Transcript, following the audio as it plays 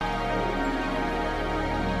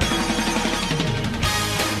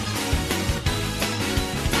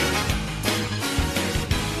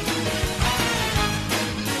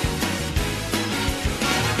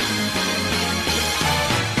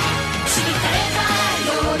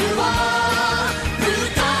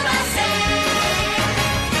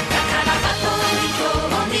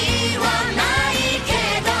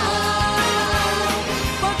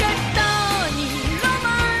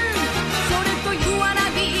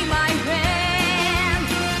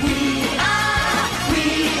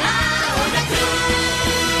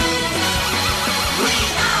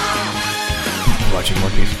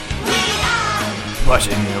One Piece.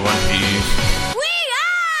 Watching One Piece.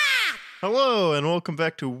 Hello, and welcome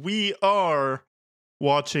back to We Are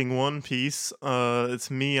Watching One Piece.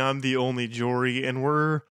 It's me, I'm the only Jory, and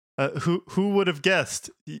we're who would have guessed,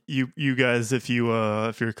 you guys, if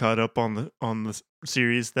you're caught up on the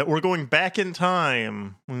series, that we're going back in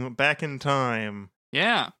time. We went back in time.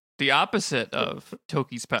 Yeah, the opposite of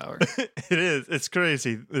Toki's power. It is. It's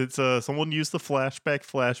crazy. It's someone used the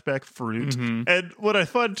flashback fruit, Mhm. and what I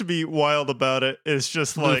find to be wild about it is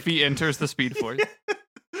just like Luffy enters the Speed Force.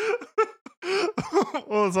 what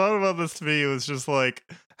was odd about this to me was just like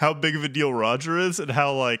how big of a deal Roger is and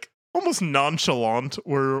how like almost nonchalant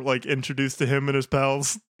we're like introduced to him and his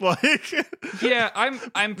pals. Like, Yeah, I'm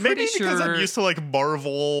pretty maybe sure. because I'm used to like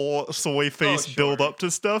Marvel soy face sure. build up to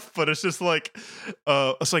stuff, but it's just like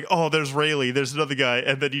it's like, oh, there's Rayleigh, there's another guy,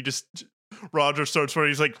 and then Roger starts where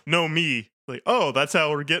he's like, no, me. Like, oh, that's how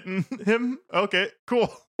we're getting him? Okay,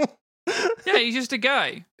 cool. Yeah, he's just a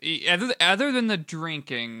guy. Other than the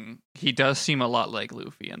drinking, he does seem a lot like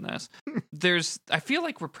Luffy in this. I feel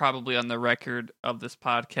like we're probably on the record of this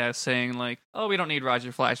podcast saying like, oh, we don't need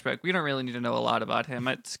Roger flashback. We don't really need to know a lot about him.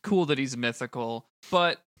 It's cool that he's mythical,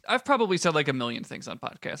 but I've probably said like a million things on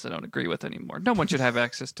podcasts I don't agree with anymore. No one should have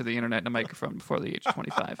access to the internet and a microphone before the age of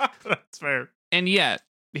 25. That's fair. And yet,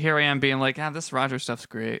 here I am being like, this Roger stuff's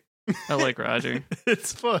great. I like Roger.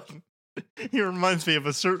 It's fun. He reminds me of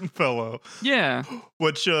a certain fellow. Yeah.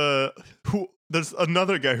 Which, there's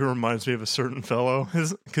another guy who reminds me of a certain fellow.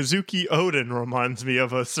 His Kazuki Odin reminds me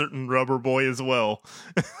of a certain rubber boy as well.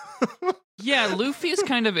 Yeah, Luffy is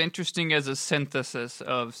kind of interesting as a synthesis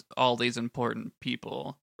of all these important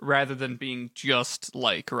people, rather than being just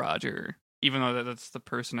like Roger, even though that's the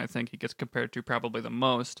person I think he gets compared to probably the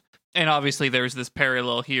most. And obviously there's this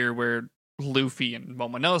parallel here where Luffy and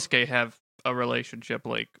Momonosuke have a relationship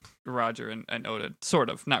like Roger and Odin, sort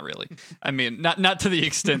of, not really. I mean, not to the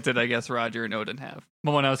extent that I guess Roger and Odin have.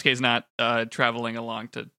 Momonosuke's not traveling along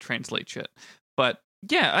to translate shit, but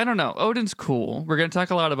yeah, I don't know. Odin's cool. We're gonna talk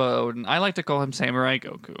a lot about Odin. I like to call him Samurai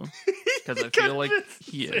Goku because I feel like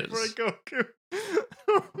he Samurai is. Goku.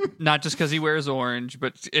 Not just because he wears orange,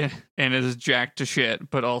 but and is jacked to shit,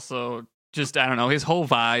 but also just I don't know. His whole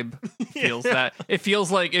vibe feels that it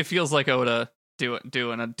feels like Oda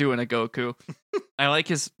doing a Goku. I like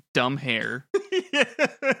his dumb hair. Yeah.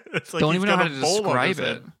 It's like Don't he's even know got how a to bowl on describe his it.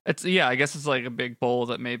 head. It's I guess it's like a big bowl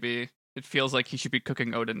that maybe it feels like he should be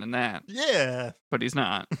cooking Odin in that, Yeah. but he's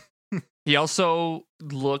not. He also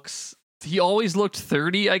he always looked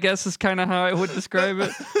 30, I guess is kind of how I would describe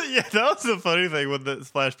it. Yeah, that was the funny thing with the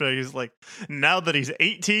flashback. He's like, now that he's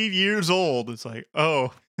 18 years old, it's like,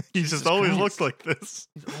 oh, he's Jesus just always Christ. looked like this.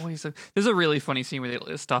 He's always there's a really funny scene where they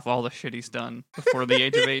list off all the shit he's done before the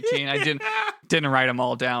age of 18. I didn't write them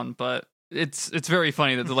all down, but it's very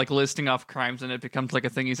funny that they're like listing off crimes and it becomes like a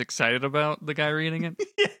thing he's excited about, the guy reading it.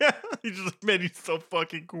 Yeah, he's just like, man, he's so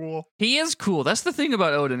fucking cool. He is cool. That's the thing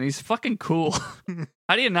about Odin. He's fucking cool.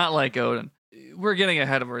 How do you not like Odin? We're getting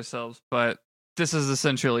ahead of ourselves, but this is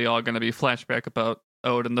essentially all going to be flashback about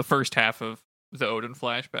Odin, the first half of the Odin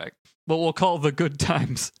flashback. What we'll call the good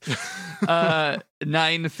times.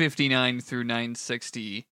 959 through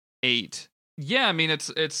 968. Yeah, I mean,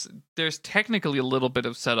 it's there's technically a little bit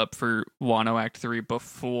of setup for Wano Act 3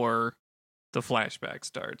 before the flashback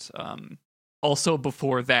starts. Also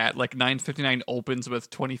before that, like 959 opens with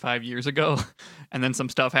 25 years ago, and then some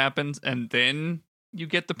stuff happens, and then you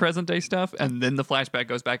get the present day stuff, and then the flashback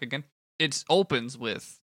goes back again. It opens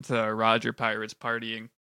with the Roger Pirates partying,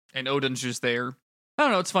 and Odin's just there. I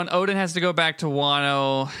don't know, it's fun. Odin has to go back to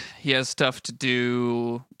Wano. He has stuff to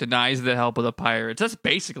do, denies the help of the pirates. That's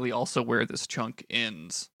basically also where this chunk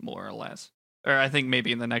ends, more or less. Or I think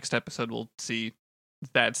maybe in the next episode we'll see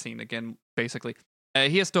that scene again, basically.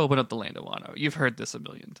 He has to open up the land of Wano. You've heard this a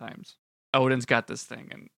million times. Odin's got this thing,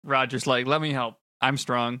 and Roger's like, let me help. I'm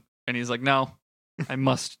strong. And he's like, no, I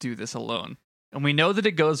must do this alone. And we know that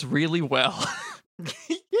it goes really well.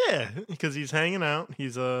 Yeah, because he's hanging out.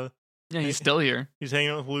 He's He's still here. He's hanging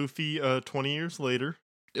out with Luffy 20 years later.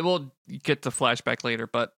 We'll get to flashback later,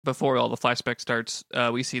 but before all the flashback starts,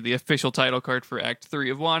 we see the official title card for Act 3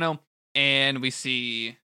 of Wano, and we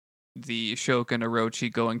see the Shogun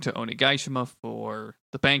Orochi going to Onigashima for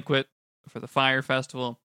the banquet, for the fire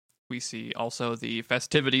festival. We see also the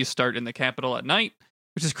festivities start in the capital at night,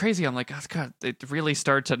 which is crazy. I'm like, oh, God, it really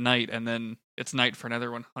starts at night, and then it's night for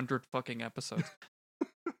another 100 fucking episodes.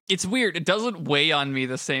 It's weird. It doesn't weigh on me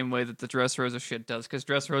the same way that the Dressrosa shit does, because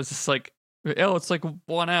Dressrosa is like, oh, it's like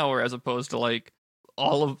 1 hour, as opposed to like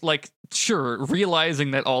all of, like, sure,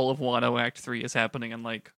 realizing that all of Wano Act 3 is happening in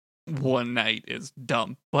like one night is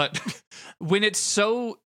dumb. But when it's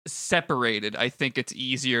so separated, I think it's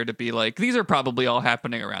easier to be like, these are probably all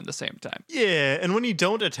happening around the same time. Yeah, and when you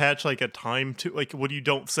don't attach like a time to, like, when you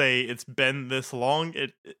don't say it's been this long,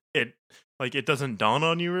 it like it doesn't dawn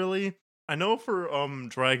on you really. I know for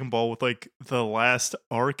Dragon Ball, with like the last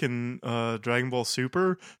arc in Dragon Ball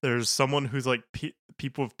Super, there's someone who's like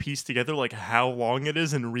people have pieced together like how long it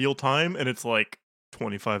is in real time, and it's like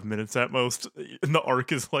 25 minutes at most, and the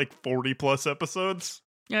arc is like 40 plus episodes.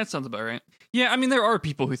 Yeah, that sounds about right. Yeah, I mean, there are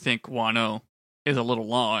people who think Wano is a little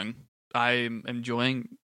long. I'm enjoying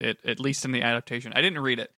it, at least in the adaptation. I didn't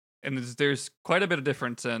read it, and there's quite a bit of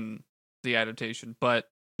difference in the adaptation, but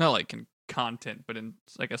not like in content, but in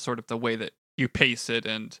like a sort of the way that you pace it,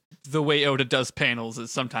 and the way Oda does panels is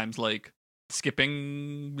sometimes like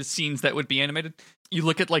skipping scenes that would be animated. You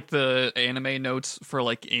look at like the anime notes for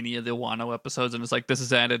like any of the Wano episodes, and it's like, this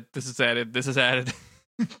is added, this is added, this is added.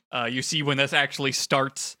 You see when this actually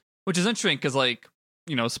starts, which is interesting because, like,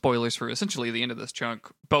 you know, spoilers for essentially the end of this chunk,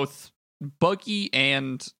 both Buggy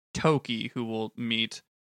and Toki, who will meet,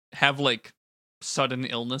 have like sudden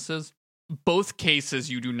illnesses. Both cases,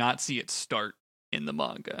 you do not see it start in the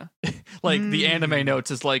manga. Like the anime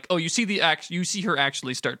notes is like, oh, you see her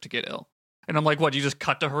actually start to get ill, and I'm like, what? You just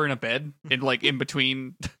cut to her in a bed and like in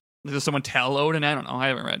between. Does someone tell Odin? I don't know. I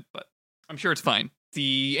haven't read, but I'm sure it's fine.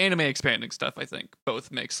 The anime expanding stuff, I think,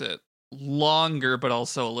 both makes it longer, but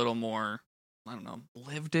also a little more, I don't know,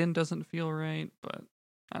 lived in doesn't feel right, but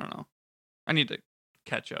I don't know. I need to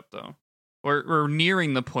catch up, though. We're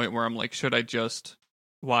nearing the point where I'm like, should I just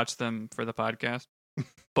watch them for the podcast?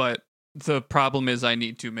 But the problem is I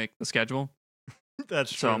need to make the schedule.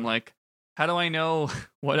 That's true. So I'm like, how do I know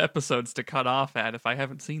what episodes to cut off at if I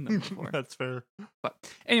haven't seen them before? That's fair. But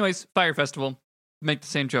anyways, Fire Festival. Make the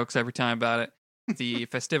same jokes every time about it. The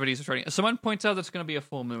festivities are starting. Someone points out that it's going to be a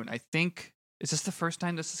full moon. I think, is this the first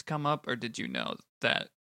time this has come up, or did you know that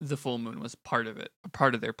the full moon was part of it,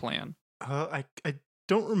 part of their plan? I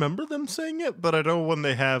don't remember them saying it, but I know when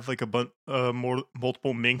they have like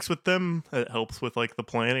multiple minks with them, it helps with like the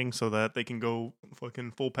planning so that they can go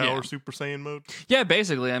fucking full power Super Saiyan mode. Yeah,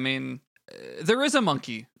 basically. I mean, there is a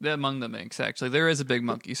monkey among the minks. Actually, there is a big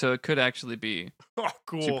monkey, so it could actually be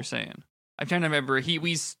cool. Super Saiyan. I'm trying to remember.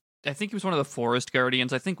 I think he was one of the Forest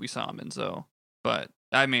Guardians. I think we saw him in Zo. But,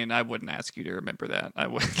 I mean, I wouldn't ask you to remember that. I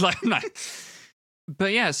would. Like, not.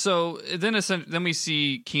 But yeah, so then we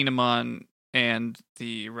see Kinemon and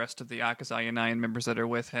the rest of the Akazaya 9 members that are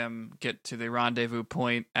with him get to the rendezvous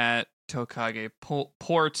point at Tokage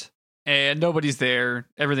Port, and nobody's there.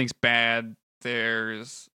 Everything's bad.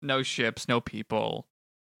 There's no ships, no people.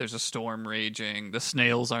 There's a storm raging. The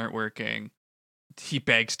snails aren't working. He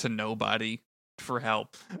begs to nobody for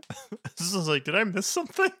help. This is like, did I miss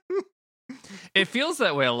something? It feels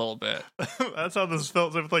that way a little bit. That's how this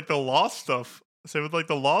felt with like the Lost stuff. Same with like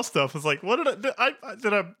the Lost stuff. It's like, what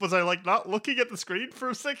was I like not looking at the screen for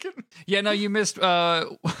a second? Yeah, no, you missed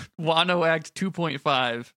Wano Act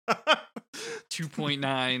 2.5.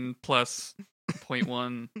 2.9 plus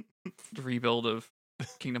 0.1 rebuild of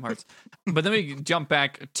Kingdom Hearts. But then we jump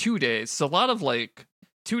back 2 days. So a lot of like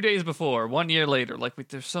 2 days before, 1 year later. Like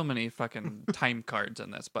there's so many fucking time cards in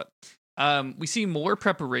this. But we see more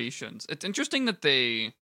preparations. It's interesting that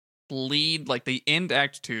they end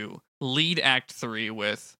Act 2, lead Act 3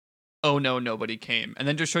 with, oh no, nobody came. And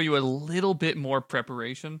then just show you a little bit more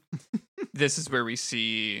preparation. This is where we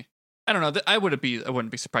see, I don't know, I wouldn't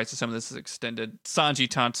be surprised if some of this is extended. Sanji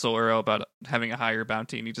taunts Zoro about having a higher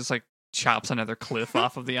bounty, and he just like chops another cliff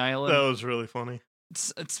off of the island. That was really funny.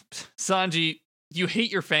 It's Sanji, you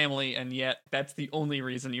hate your family, and yet that's the only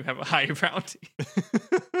reason you have a higher bounty.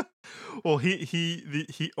 Well,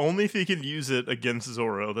 he only if he can use it against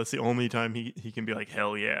Zoro. That's the only time he can be like,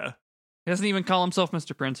 hell yeah. He doesn't even call himself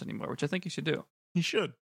Mr. Prince anymore, which I think he should do. He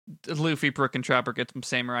should. Luffy, Brook, and Chopper get some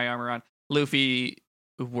samurai armor on. Luffy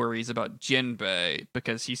worries about Jinbei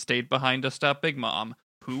because he stayed behind to stop Big Mom,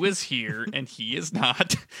 who is here, and he is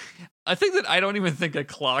not. I think that I don't even think I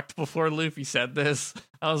clocked before Luffy said this.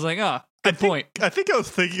 I was like, good point. I think I was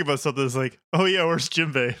thinking about something that's like, oh yeah, where's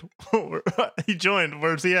Jinbei? He joined.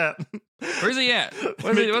 Where's he at? Where's he at?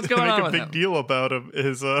 What's going on with him? Make a big deal about him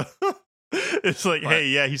is it's like, hey,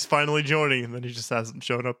 yeah, he's finally joining, and then he just hasn't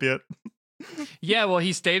shown up yet. Yeah, well,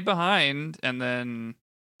 he stayed behind, and then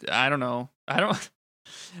I don't know.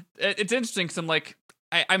 It's interesting because I'm like,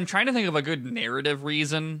 I'm trying to think of a good narrative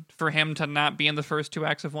reason for him to not be in the first 2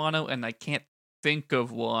 acts of Wano, and I can't think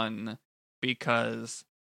of one because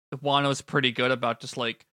Wano's pretty good about just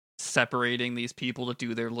like separating these people to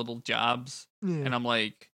do their little jobs. Yeah. And I'm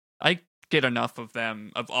like, I get enough of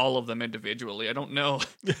them, of all of them individually. I don't know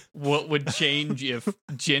what would change if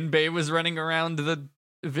Jinbei was running around the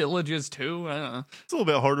villages too. I don't know. It's a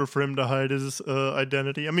little bit harder for him to hide his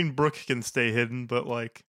identity. I mean, Brooke can stay hidden, but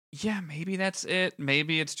like, yeah, maybe that's it.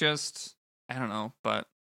 Maybe it's just, I don't know, but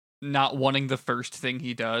not wanting the first thing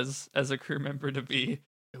he does as a crew member to be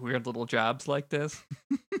weird little jobs like this.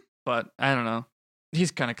 But I don't know.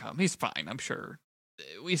 He's gonna come. He's fine, I'm sure.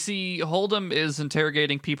 We see Hold'em is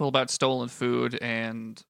interrogating people about stolen food,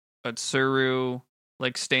 and Tsuru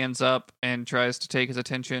like stands up and tries to take his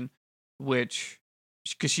attention, which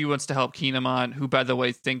because she wants to help Kinemon, who by the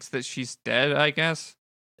way thinks that she's dead. I guess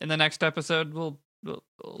in the next episode we'll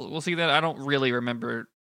see that. I don't really remember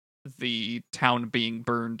the town being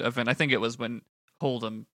burned event. I think it was when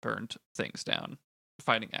Hold'em burned things down,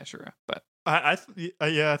 fighting Ashura. But I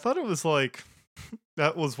thought it was like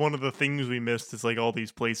that was one of the things we missed is like all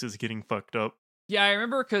these places getting fucked up. Yeah, I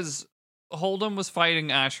remember because Hold'em was fighting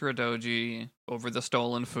Ashura Doji over the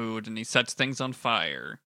stolen food, and he sets things on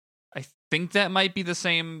fire. I think that might be the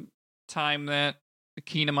same time that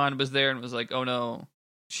Kinemon was there and was like, oh no,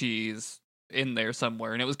 she's in there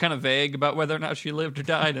somewhere. And it was kind of vague about whether or not she lived or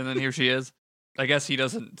died, and then here she is. I guess he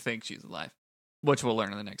doesn't think she's alive, which we'll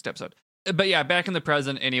learn in the next episode. But yeah, back in the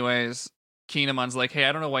present anyways, Kinemon's like, hey,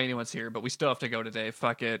 I don't know why anyone's here, but we still have to go today.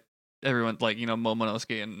 Fuck it. Everyone, like, you know,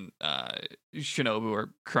 Momonosuke and Shinobu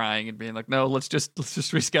are crying and being like, no, let's just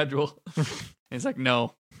reschedule. And he's like,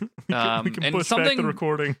 no. We can push back the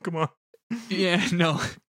recording. Come on. Yeah, no.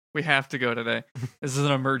 We have to go today. This is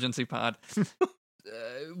an emergency pod.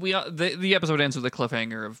 The episode ends with a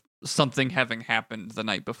cliffhanger of something having happened the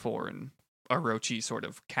night before and Orochi sort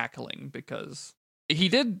of cackling because he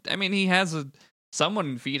has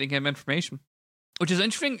someone feeding him information, which is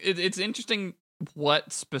interesting. It's interesting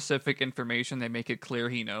what specific information they make it clear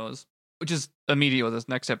he knows, which is immediate with this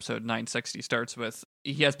next episode. 960 starts with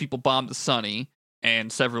he has people bomb the Sunny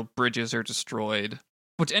and several bridges are destroyed.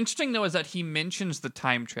 What's interesting though is that he mentions the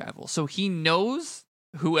time travel, so he knows,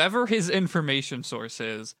 whoever his information source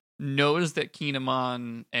is knows that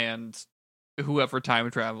Kinemon and whoever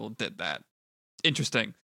time travel did that.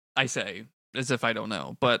 Interesting, I say, as if I don't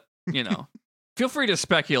know, but you know. Feel free to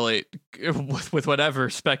speculate with whatever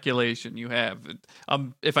speculation you have.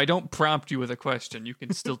 If I don't prompt you with a question, you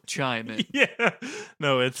can still chime in. Yeah,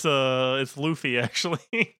 no, it's Luffy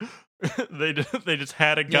actually. they just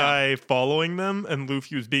had a guy following them, and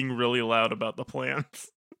Luffy was being really loud about the plans.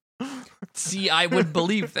 See, I would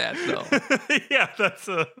believe that though. Yeah, that's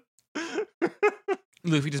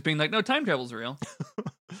Luffy just being like, no, time travel's real.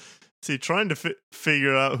 See, trying to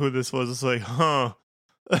figure out who this was, it's like, huh.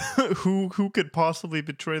 who could possibly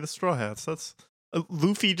betray the Straw Hats? That's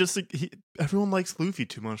Luffy. Everyone likes Luffy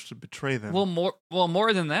too much to betray them. Well,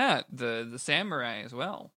 more than that, the samurai as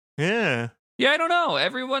well. Yeah. I don't know.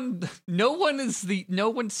 No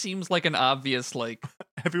one seems like an obvious like.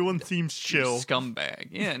 Everyone seems chill. Scumbag.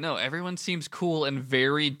 Yeah, no, everyone seems cool and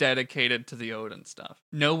very dedicated to the Odin stuff.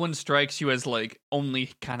 No one strikes you as like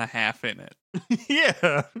only kind of half in it.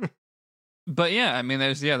 Yeah. But yeah, I mean,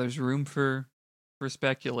 there's room for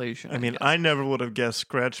speculation. I mean, I never would have guessed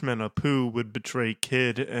Scratchman Apu would betray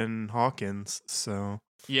Kid and Hawkins, so.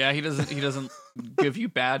 Yeah, he doesn't give you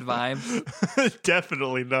bad vibes.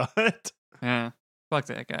 Definitely not. Yeah. Fuck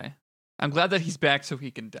that guy. I'm glad that he's back so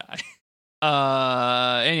he can die.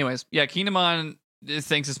 Anyways, yeah, Kinemon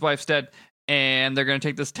thinks his wife's dead, and they're gonna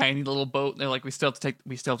take this tiny little boat, and they're like, we still have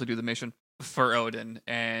to do the mission for Odin.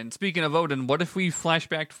 And speaking of Odin, what if we flash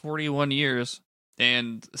back 41 years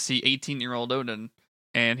and see 18-year-old Odin,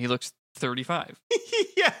 and he looks 35.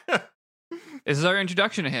 Yeah. This is our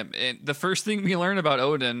introduction to him. And the first thing we learn about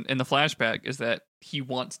Odin in the flashback is that he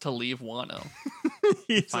wants to leave Wano.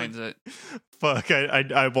 He finds it. Fuck,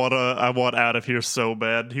 I want out of here so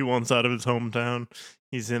bad. He wants out of his hometown.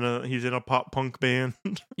 He's in a pop punk band.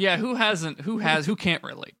 Yeah, who can't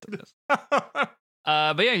relate to this?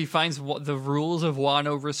 But yeah, he finds the rules of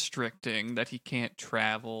Wano restricting that he can't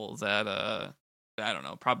travel, that I don't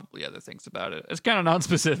know, probably other things about it. It's kind of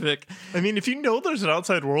non-specific. I mean, if you know there's an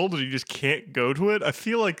outside world and you just can't go to it, I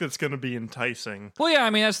feel like that's going to be enticing. Well, yeah,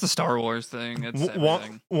 I mean, that's the Star Wars thing. It's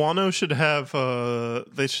Wano should have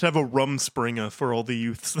they should have a Rumspringa for all the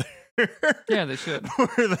youths there. Yeah, they should.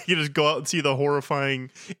 Where they can just go out and see the horrifying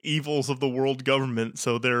evils of the world government,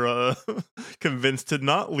 so they're convinced to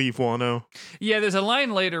not leave Wano. Yeah, there's a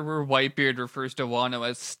line later where Whitebeard refers to Wano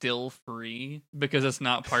as still free because it's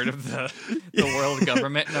not part of the world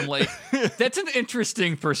government, and I'm like, that's an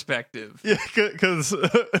interesting perspective. Yeah, because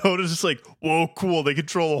Oda's just like, whoa, cool, they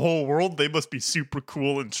control the whole world, they must be super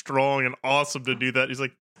cool and strong and awesome to do that. He's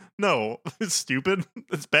like, No, it's stupid.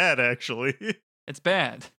 It's bad, actually. It's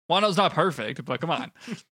bad. Wano's not perfect, but come on.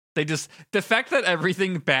 The fact that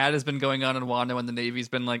everything bad has been going on in Wano and the Navy's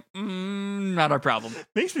been like, not our problem.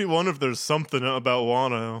 Makes me wonder if there's something about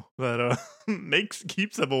Wano that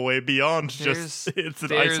keeps them away beyond it's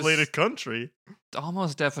an isolated country.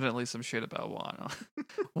 Almost definitely some shit about Wano.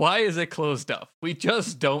 Why is it closed up? We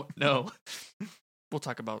just don't know. We'll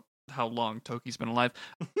talk about how long Toki's been alive.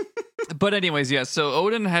 But anyways, yeah, so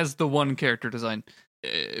Odin has the one character design,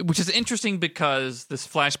 which is interesting because this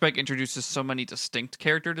flashback introduces so many distinct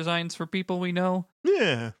character designs for people we know.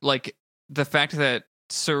 Yeah. Like, the fact that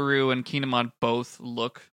Suru and Kinemon both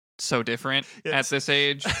look so different at this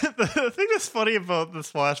age. The thing that's funny about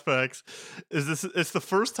this flashbacks is it's the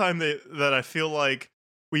first time that I feel like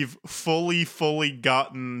we've fully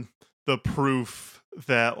gotten the proof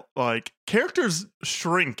that like characters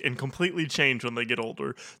shrink and completely change when they get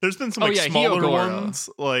older. There's been some smaller Hyogoro, ones,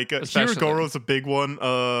 like Hirogoro's a big one.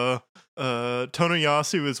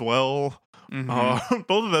 Tonoyasu as well. Mm-hmm.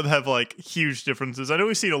 Both of them have like huge differences. I know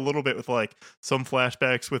we've seen a little bit with like some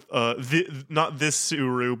flashbacks with not this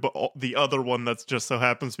Suru, but the other one that's just so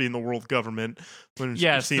happens to be in the world government. When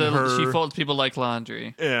yes, she folds people like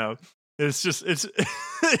laundry. Yeah. It's just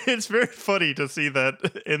it's very funny to see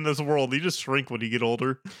that in this world you just shrink when you get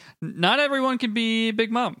older. Not everyone can be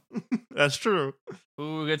Big Mom. That's true.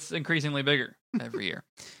 Who gets increasingly bigger every year.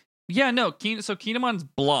 Yeah, no, so Kinemon's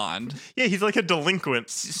blonde. Yeah, he's like a delinquent.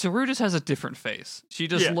 Saru just has a different face. She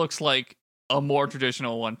just looks like a more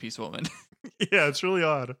traditional One Piece woman. Yeah, it's really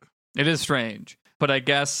odd. It is strange. But I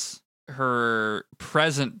guess her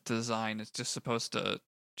present design is just supposed to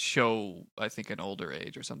show, I think, an older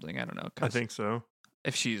age or something. I don't know. I think so.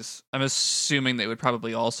 I'm assuming they would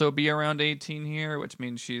probably also be around 18 here, which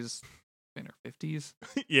means she's in her 50s.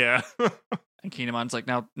 Yeah. And Kinemon's like,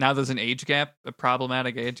 now there's an age gap, a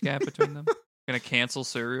problematic age gap between them. Gonna cancel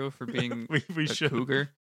Suru for being we a should.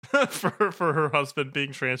 cougar. for her husband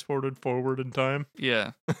being transported forward in time.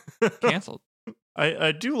 Yeah. Canceled.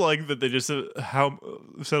 I do like that they just said a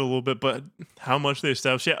little bit, but how much they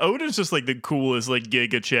established. Yeah, Odin's just like the coolest like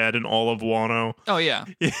Giga Chad in all of Wano. Oh yeah.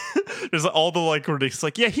 There's all the like ridiculous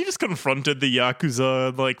like, yeah, he just confronted the Yakuza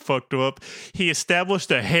and like fucked him up. He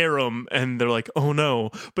established a harem and they're like, oh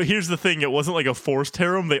no. But here's the thing, it wasn't like a forced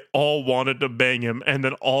harem. They all wanted to bang him, and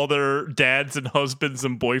then all their dads and husbands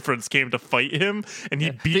and boyfriends came to fight him, and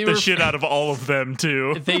he beat the shit out of all of them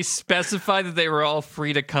too. They specified that they were all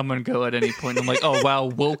free to come and go at any point. I'm like, oh wow,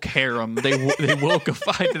 woke harem. They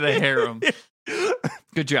wokeified the harem.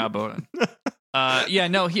 Good job, Odin. Yeah,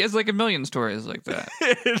 no, he has like a million stories like that.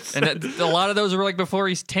 And a lot of those were like before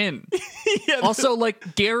he's 10. Yeah, also,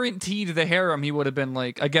 like, guaranteed the harem, he would have been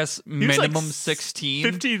like, I guess, minimum like 16.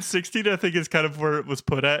 15, 16, I think is kind of where it was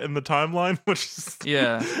put at in the timeline, which is,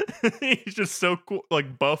 yeah. He's just so cool,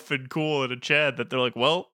 like buff and cool and a Chad that they're like,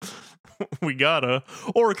 well, we gotta.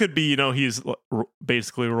 Or it could be, he's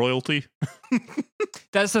basically royalty.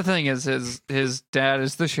 That's the thing, is his dad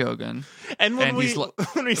is the shogun, and when we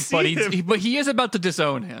see him, but he is about to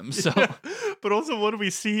disown him. So, yeah. But also when we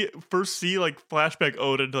first see like flashback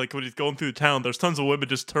Odin, like when he's going through the town, there's tons of women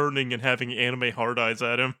just turning and having anime hard eyes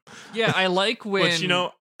at him. Yeah, I like when. Which,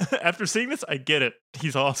 after seeing this, I get it.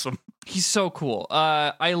 He's awesome. He's so cool.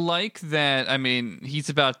 I like that. I mean, he's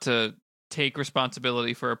about to take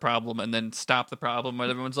responsibility for a problem and then stop the problem, when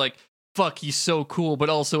everyone's like, fuck, he's so cool, but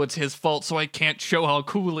also it's his fault, so I can't show how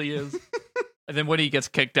cool he is. And then when he gets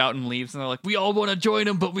kicked out and leaves, and they're like, we all want to join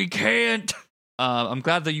him, but we can't. I'm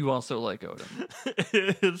glad that you also like Odin.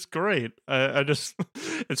 It's great. I just,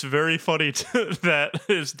 it's very funny that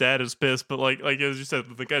his dad is pissed, but like as you said,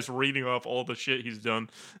 the guy's reading off all the shit he's done.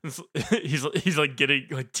 He's like getting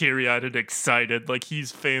like teary eyed and excited, like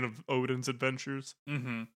he's a fan of Odin's adventures.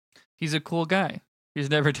 Mm-hmm. He's a cool guy. He's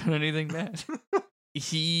never done anything bad.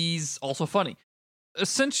 He's also funny.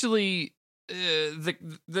 Essentially,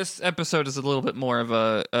 this episode is a little bit more of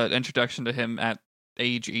an introduction to him at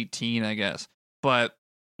age 18, I guess. But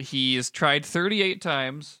he's tried 38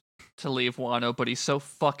 times to leave Wano, but he's so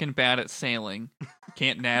fucking bad at sailing.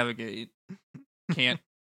 Can't navigate. Can't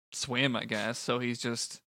swim, I guess. So he's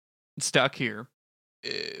just stuck here.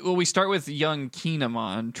 Well, we start with young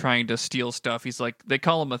Kinemon trying to steal stuff. He's like, they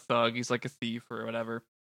call him a thug. He's like a thief or whatever,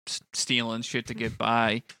 stealing shit to get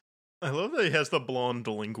by. I love that he has the blonde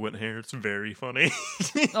delinquent hair. It's very funny.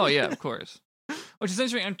 Oh yeah, of course. Which is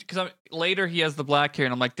interesting because later he has the black hair,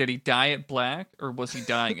 and I'm like, did he dye it black or was he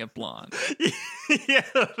dyeing it blonde? Yeah,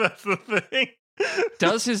 that's the thing.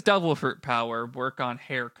 Does his devil fruit power work on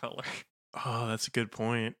hair color? Oh, that's a good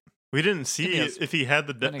point. We didn't see if he had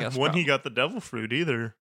when he got the devil fruit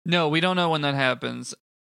either. No, we don't know when that happens.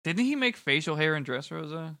 Didn't he make facial hair in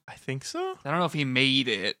Dressrosa? I think so. I don't know if he made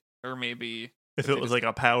it or maybe If it was like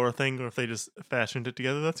a power thing or if they just fashioned it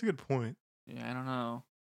together. That's a good point. Yeah, I don't know.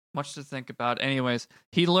 Much to think about. Anyways,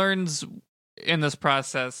 he learns in this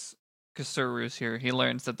process, Kasuru's here, he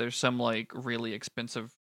learns that there's some like really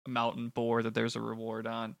expensive mountain boar that there's a reward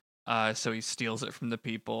on. So he steals it from the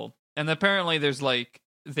people. And apparently there's like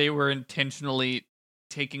they were intentionally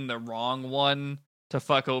taking the wrong one to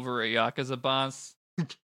fuck over a Yakuza boss.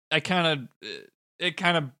 It kind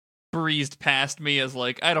of breezed past me as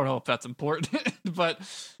like, I don't know if that's important, but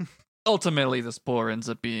ultimately this boar ends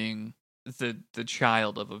up being the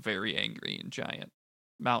child of a very angry and giant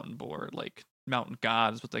mountain boar, like mountain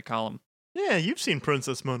god is what they call him. Yeah, you've seen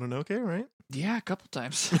Princess Mononoke, right? Yeah, a couple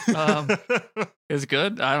times. It's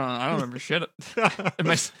good. I don't remember shit. Am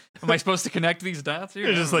I supposed to connect these dots here?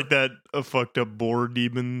 It's just like that a fucked up boar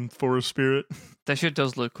demon forest spirit. That shit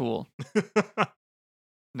does look cool.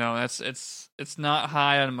 No, it's not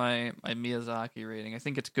high on my Miyazaki rating. I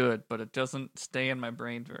think it's good, but it doesn't stay in my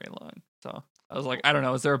brain very long. So I was like, I don't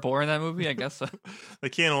know. Is there a boar in that movie? I guess so. They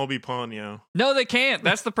can't all be Ponyo. No, they can't.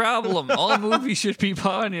 That's the problem. All movies should be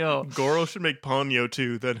Ponyo. Goro should make Ponyo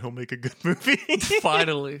too. Then he'll make a good movie.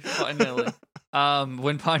 Finally.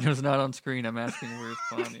 When Ponyo's not on screen, I'm asking where's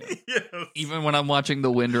Ponyo. Yes. Even when I'm watching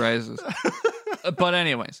The Wind Rises. But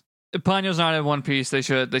anyways, if Ponyo's not in One Piece, they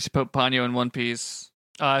should put Ponyo in One Piece.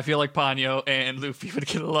 I feel like Ponyo and Luffy would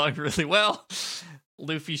get along really well.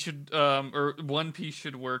 Luffy should, or One Piece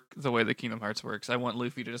should work the way the Kingdom Hearts works. I want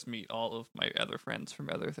Luffy to just meet all of my other friends from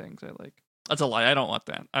other things I like. That's a lie. I don't want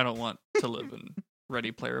that. I don't want to live in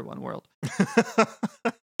Ready Player One world.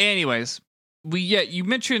 Anyways, you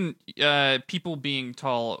mentioned people being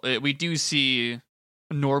tall. We do see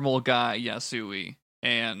normal guy Yasui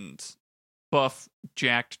and buff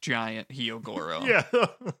jacked giant Hyogoro. Yeah.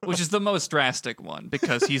 Which is the most drastic one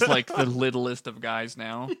because he's like the littlest of guys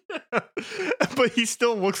now. Yeah. But he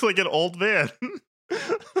still looks like an old man.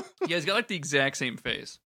 Yeah, he's got like the exact same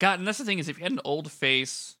face. God, and that's the thing is if you had an old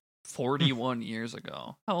face 41 years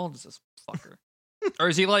ago, how old is this fucker? Or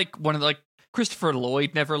is he like one of the, like Christopher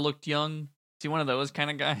Lloyd never looked young? Is he one of those kind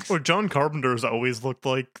of guys? Or John Carpenter's always looked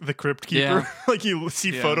like the Crypt Keeper. Yeah. Like you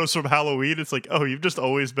see photos from Halloween, it's like, oh, you've just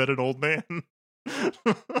always been an old man.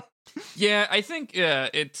 Yeah, I think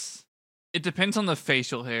it depends on the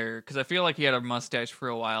facial hair because I feel like he had a mustache for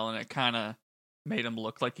a while and it kind of made him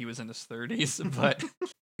look like he was in his 30s. But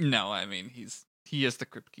no, I mean he is the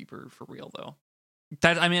Crypt Keeper for real though.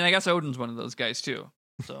 I guess Odin's one of those guys too.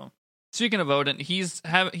 So speaking of Odin, he's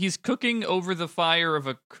cooking over the fire of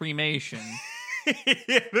a cremation.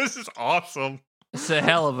 Yeah, this is awesome. It's a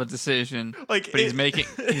hell of a decision. Like, but he's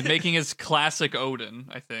making his classic Odin,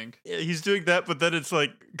 I think. Yeah, he's doing that, but then it's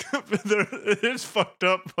like it's fucked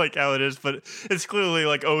up like how it is, but it's clearly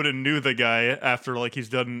like Odin knew the guy after like he's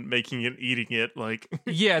done making it, eating it. Like,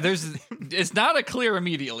 yeah, it's not a clear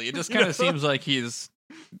immediately. It just kind of seems like he's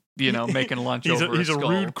making lunch over. He's a skull.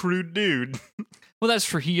 rude, crude dude. Well, that's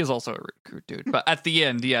true. He is also a rude, crude dude. But at the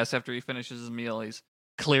end, yes, after he finishes his meal, he's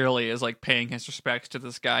clearly is like paying his respects to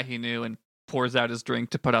this guy he knew and pours out his drink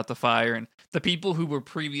to put out the fire. And the people who were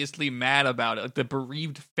previously mad about it, like the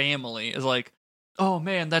bereaved family, is like, "Oh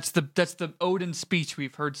man, that's the Odin speech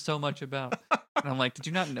we've heard so much about." And I'm like, "Did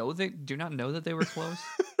you not know that they were close?"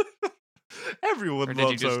 Everyone or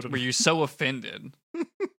loves Odin. Were you so offended?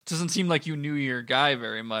 Doesn't seem like you knew your guy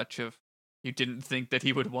very much if you didn't think that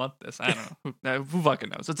he would want this. I don't know. Who fucking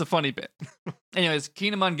knows? It's a funny bit. Anyways,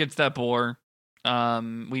 Kinemon gets that boar.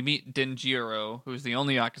 We meet Denjiro, who's the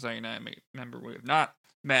only Yakuza United member we have not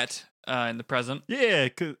met in the present. Yeah,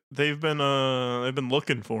 'cause they've been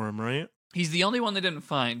looking for him, right? He's the only one they didn't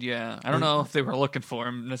find. Yeah, I don't know if they were looking for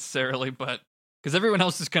him necessarily, but because everyone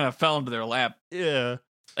else just kind of fell into their lap. Yeah,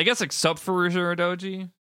 I guess except for Uradoji,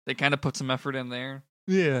 they kind of put some effort in there.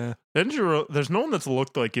 Yeah, Denjiro. There's no one that's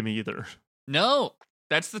looked like him either. No,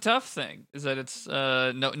 that's the tough thing. Is that it's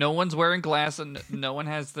no one's wearing glasses. No one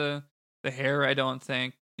has the hair. I don't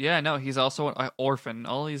think. Yeah, no, he's also an orphan.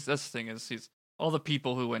 That's the thing is he's all the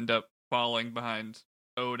people who end up falling behind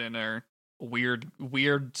Odin are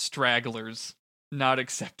weird stragglers, not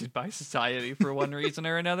accepted by society for one reason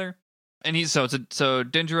or another. And so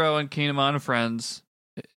Denjiro and Kinemon are friends.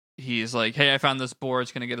 He's like, hey, I found this boar.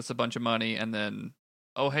 It's gonna get us a bunch of money, and then.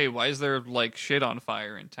 Oh, hey, why is there, like, shit on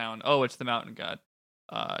fire in town? Oh, it's the mountain god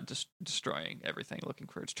just destroying everything, looking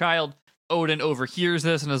for its child. Odin overhears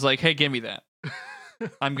this and is like, hey, give me that.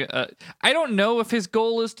 I don't know if his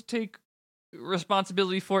goal is to take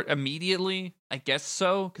responsibility for it immediately. I guess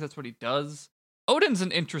so, because that's what he does. Odin's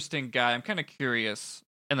an interesting guy. I'm kind of curious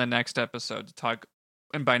in the next episode to talk,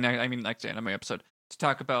 and by next, I mean next anime episode, to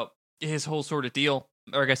talk about his whole sort of deal.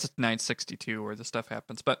 Or I guess it's 962 where this stuff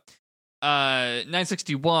happens. But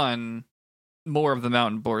 961, more of the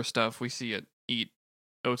mountain boar stuff. We see it eat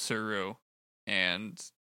Otsuru, and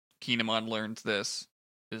Kinemon learns this.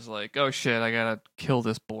 Is like, oh shit, I gotta kill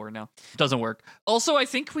this boar now. Doesn't work. Also, I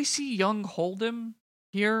think we see young Hold'em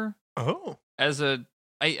here. Oh. As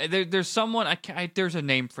there's someone, there's a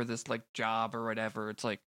name for this, like, job or whatever. It's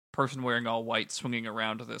like person wearing all white swinging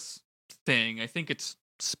around this thing. I think it's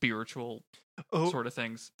spiritual sort of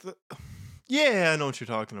things. Yeah, I know what you're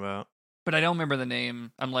talking about. But I don't remember the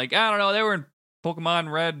name. I'm like, I don't know. They were in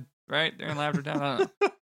Pokemon Red, right? They're in Lavender Town.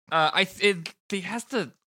 I don't know. He has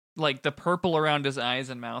the, like, the purple around his eyes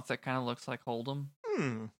and mouth that kind of looks like Hold'em.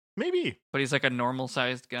 Maybe. But he's like a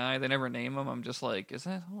normal-sized guy. They never name him. I'm just like, is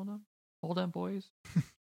that Hold'em? Hold'em boys?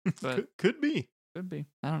 But could be. Could be.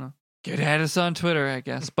 I don't know. Get at us on Twitter, I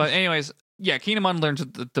guess. But anyways, yeah, Kinemon learns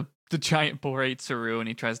the giant boar ate Tsuru, and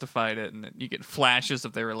he tries to fight it, and you get flashes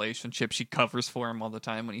of their relationship. She covers for him all the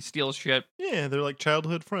time when he steals shit. Yeah, they're like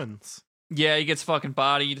childhood friends. Yeah, he gets fucking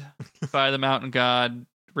bodied by the mountain god,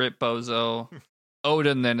 Rip Bozo.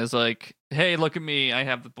 Odin then is like, hey, look at me, I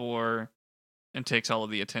have the boar, and takes all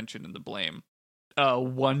of the attention and the blame.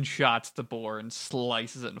 One-shots the boar and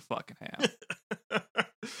slices it in fucking half.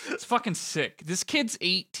 It's fucking sick. This kid's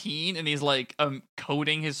 18 and he's like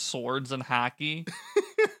coating his swords in hockey.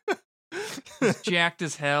 He's jacked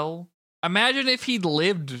as hell. Imagine if he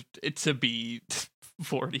lived to be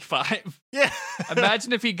 45. Yeah.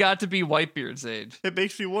 Imagine if he got to be Whitebeard's age. It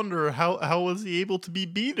makes me wonder how was he able to be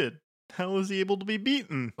beaten? How was he able to be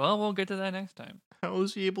beaten? Well, we'll get to that next time. How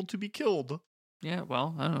was he able to be killed? Yeah,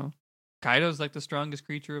 well, I don't know. Kaido's like the strongest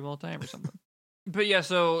creature of all time or something. But yeah,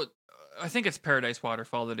 so I think it's Paradise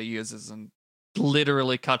Waterfall that he uses and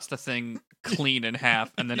literally cuts the thing clean in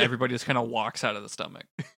half, and then everybody just kind of walks out of the stomach.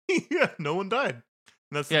 Yeah, no one died.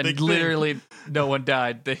 That's the big literally thing. No one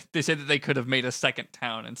died. They said that they could have made a second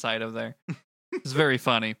town inside of there. It's very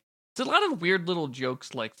funny. It's a lot of weird little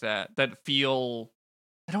jokes like that feel,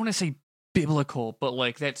 I don't want to say biblical, but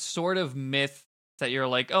like that sort of myth that you're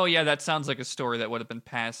like, oh yeah, that sounds like a story that would have been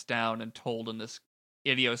passed down and told in this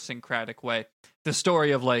idiosyncratic way. The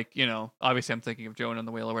story of, like, you know, obviously I'm thinking of Jonah and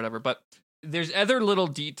the Whale or whatever, but there's other little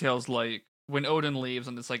details, like when Odin leaves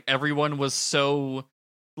and it's like everyone was so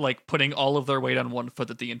like putting all of their weight on one foot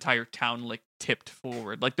that the entire town like tipped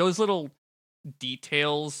forward. Like those little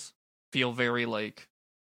details feel very like,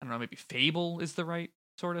 I don't know, maybe fable is the right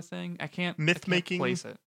sort of thing. I can't myth-making. Place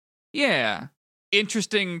it. Yeah.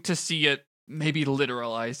 Interesting to see it maybe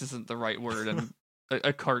literalized isn't the right word in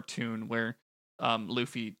a cartoon where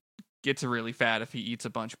Luffy gets really fat if he eats a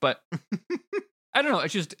bunch, but I don't know.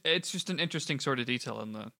 It's just an interesting sort of detail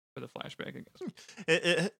for the flashback, I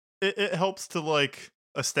guess. It helps to like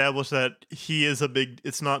establish that he is a big.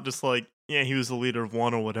 It's not just like, yeah, he was the leader of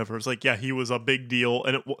one or whatever. It's like, yeah, he was a big deal,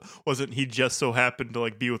 and it wasn't. He just so happened to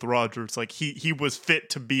like be with Roger. It's like he was fit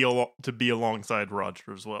to be alongside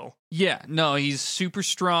Roger as well. Yeah, no, he's super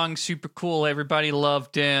strong, super cool. Everybody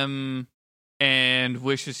loved him and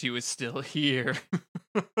wishes he was still here.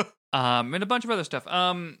 And a bunch of other stuff.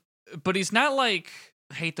 But he's not like,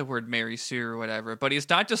 I hate the word Mary Sue or whatever, but he's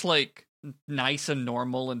not just like nice and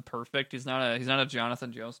normal and perfect. He's not a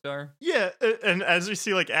Jonathan Joestar. Yeah, and as we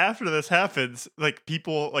see, like after this happens, like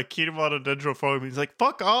people like Kinemon and Dendro follow him. He's like,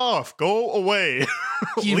 "Fuck off, go away."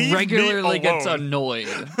 He regularly gets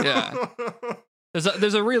annoyed. Yeah.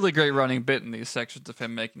 There's a really great running bit in these sections of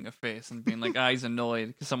him making a face and being like, he's annoyed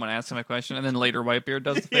because someone asked him a question, and then later Whitebeard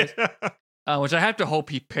does the face, which I have to hope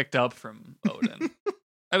he picked up from Odin.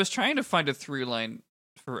 I was trying to find a through line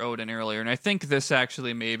for Odin earlier, and I think this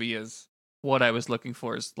actually maybe is what I was looking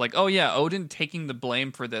for. Is like, oh yeah, Odin taking the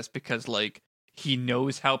blame for this because like he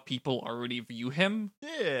knows how people already view him.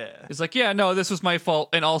 Yeah, it's like, yeah, no, this was my fault,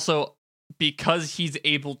 and also because he's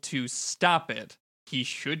able to stop it, he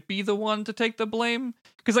should be the one to take the blame.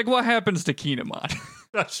 Because like, what happens to Kinemon?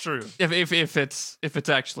 That's true. If it's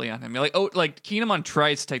actually on him, like Kinemon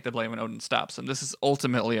tries to take the blame and Odin stops him. This is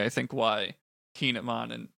ultimately, I think, why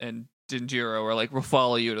Kinemon and Denjiro are like, we'll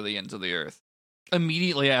follow you to the ends of the earth.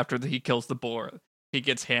 Immediately after he kills the boar, he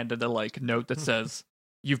gets handed a like note that says,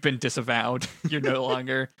 "You've been disavowed. You're no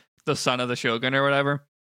longer the son of the Shogun," or whatever.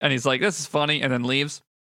 And he's like, "This is funny," and then leaves.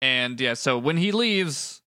 And yeah, so when he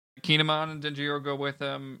leaves, Kinemon and Denjiro go with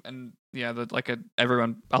him, and yeah,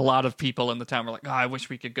 a lot of people in the town were like, I wish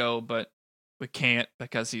we could go, but we can't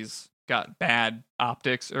because he's got bad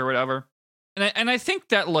optics or whatever. And I think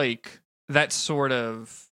that like that sort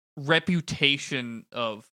of reputation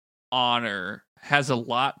of honor has a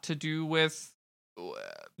lot to do with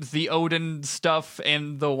the Odin stuff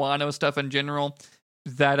and the Wano stuff in general.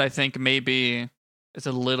 that I think maybe is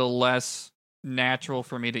a little less natural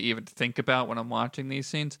for me to even think about when I'm watching these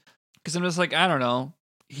scenes. Because I'm just like, I don't know.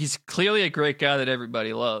 He's clearly a great guy that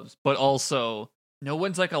everybody loves, but also no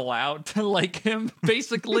one's like allowed to like him,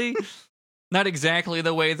 basically. Not exactly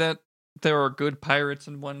the way that there are good pirates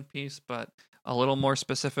in One Piece, but a little more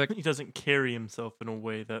specific. He doesn't carry himself in a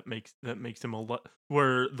way that makes him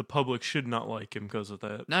where the public should not like him because of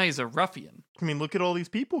that. Now he's a ruffian. I mean, look at all these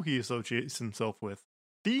people he associates himself with.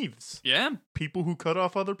 Thieves. Yeah. People who cut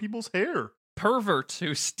off other people's hair. Perverts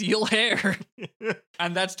who steal hair.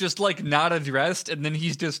 And that's just like not addressed, and then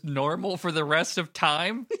he's just normal for the rest of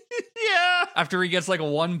time. Yeah. After he gets like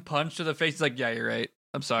one punch to the face, he's like, yeah, you're right.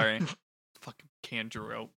 I'm sorry. Fucking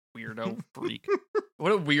Kanjuro, weirdo freak.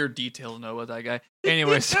 What a weird detail to know about that guy.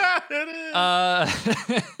 Anyways.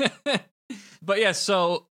 But yeah,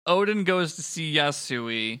 so Odin goes to see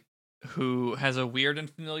Yasui, who has a weird and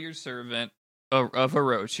familiar servant of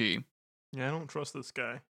Orochi. Yeah, I don't trust this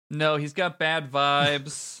guy. No, he's got bad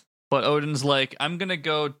vibes. But Odin's like, I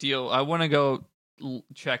want to go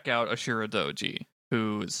check out Ashura Doji,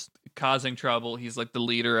 who's causing trouble. He's like the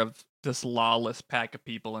leader of this lawless pack of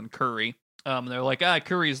people in Curry. They're like,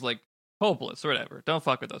 Curry's like hopeless or whatever. Don't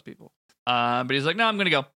fuck with those people. But he's like, no, I'm going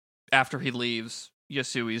to go. After he leaves,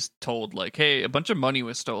 Yasui's told like, hey, a bunch of money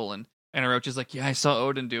was stolen. And Orochi's like, yeah, I saw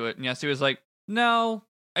Odin do it. And Yasui's like, no,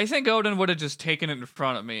 I think Odin would have just taken it in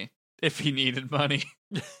front of me if he needed money.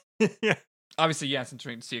 Yeah. Obviously, yeah, it's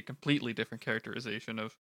interesting to see a completely different characterization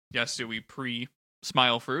of Yasui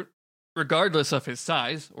pre-Smile Fruit, regardless of his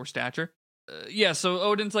size or stature. Yeah, so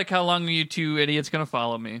Odin's like, how long are you two idiots going to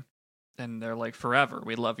follow me? And they're like, forever.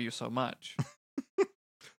 We love you so much. It's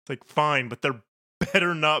like, fine, but there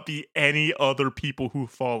better not be any other people who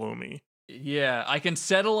follow me. Yeah, I can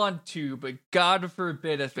settle on 2, but God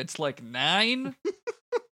forbid if it's like 9.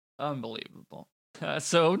 Unbelievable.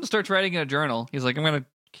 So Odin starts writing in a journal. He's like, I'm going to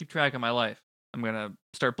keep track of my life. I'm going to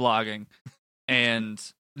start blogging. And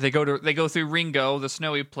they go through Ringo, the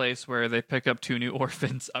snowy place where they pick up 2 new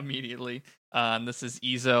orphans immediately. This is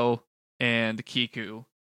Izo and Kiku,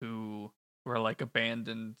 who were like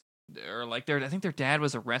abandoned, or like I think their dad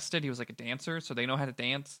was arrested. He was like a dancer, so they know how to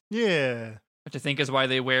dance. Yeah. Which I think is why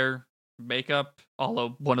they wear makeup,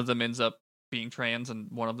 although one of them ends up being trans and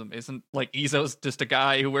one of them isn't. Like Izo's just a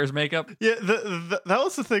guy who wears makeup. Yeah, that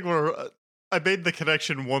was the thing where I made the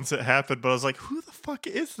connection once it happened, but I was like, who the fuck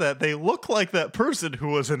is that? They look like that person who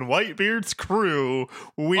was in Whitebeard's crew.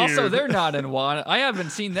 Weird. Also, they're not in Wano. I haven't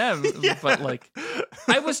seen them, Yeah. but like,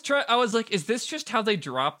 I was like, is this just how they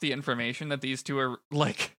drop the information that these two are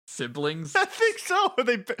like siblings? I think so.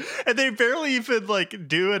 And they barely even like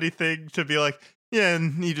do anything to be like, yeah,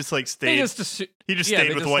 and he just like stayed. He just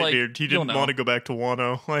stayed with Whitebeard. He didn't want to go back to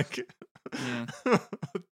Wano. Like, yeah. I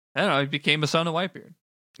don't know. He became a son of Whitebeard.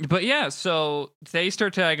 But yeah, so they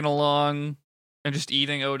start tagging along and just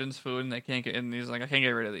eating Odin's food, and they can't get. And he's like, I can't get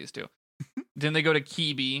rid of these two. Then they go to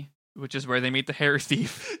Kibi, which is where they meet the hair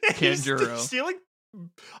thief Kanjuro. He's stealing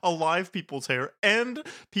alive people's hair and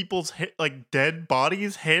people's like dead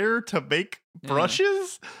bodies' hair to make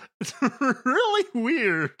brushes. It's really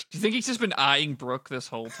weird. Do you think he's just been eyeing Brooke this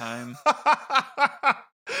whole time?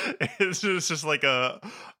 It's just like I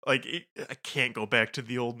can't go back to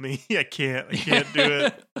the old me. I can't do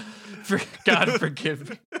it. God forgive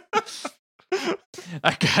me.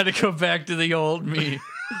 I gotta go back to the old me.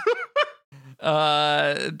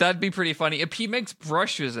 That'd be pretty funny if he makes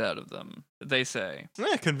brushes out of them. They say,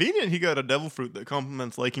 yeah, convenient. He got a devil fruit that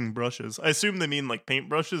complements liking brushes. I assume they mean like paint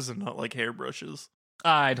brushes and not like hair brushes.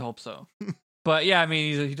 I'd hope so. But yeah, I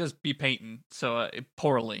mean, he does be painting so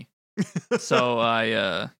poorly. So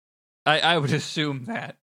I would assume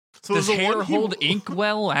that. So does hair hold ink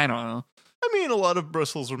well? I don't know. I mean, a lot of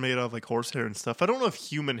bristles are made out of like horsehair and stuff. I don't know if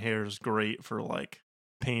human hair is great for like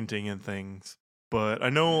painting and things, but I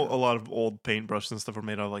know a lot of old paintbrushes and stuff are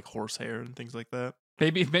made out of like horsehair and things like that.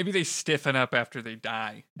 Maybe they stiffen up after they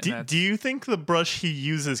die. Do you think the brush he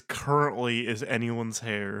uses currently is anyone's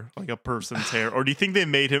hair, like a person's hair, or do you think they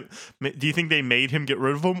made him? Do you think they made him get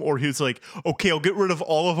rid of them, or he was like, okay, I'll get rid of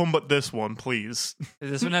all of them, but this one, please.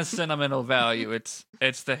 This one has sentimental value. It's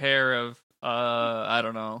the hair of I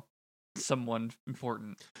don't know, someone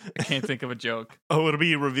important. I can't think of a joke. Oh, it'll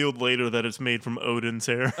be revealed later that it's made from Odin's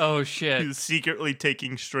hair. Oh shit! He's secretly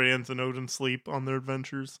taking strands in Odin's sleep on their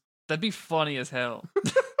adventures. That'd be funny as hell.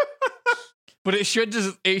 But it should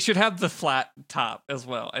have the flat top as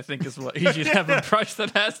well. I think is what he should have a brush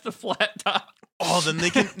that has the flat top. Oh, then they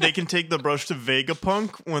can take the brush to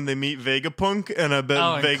Vegapunk when they meet Vegapunk, and I bet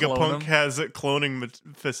Vegapunk has cloning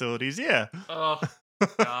facilities. Yeah. Oh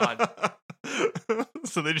God.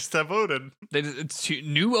 So they just have Odin. It's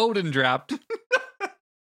new Odin dropped.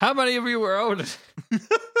 How many of you were Odin?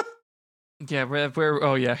 Yeah, we're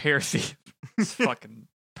oh yeah, heresy. It's fucking.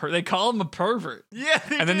 They call him a pervert. Yeah,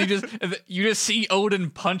 and then you just see Odin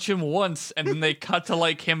punch him once, and then they cut to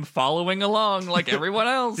like him following along like everyone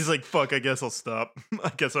else. He's like, "Fuck, I guess I'll stop.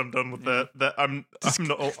 I guess I'm done with that. I'm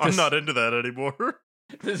not into that anymore."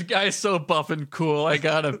 This guy's so buff and cool. I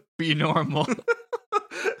gotta be normal.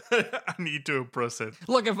 I need to impress him.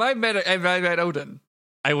 Look, if I met Odin,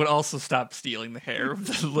 I would also stop stealing the hair of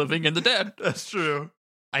the living and the dead. That's true.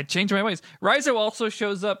 I'd change my ways. Raizo also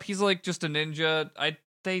shows up. He's like just a ninja.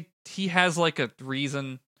 He has like a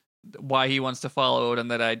reason why he wants to follow Odin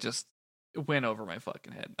that I just went over my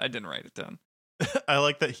fucking head. I didn't write it down. I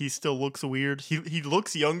like that he still looks weird. He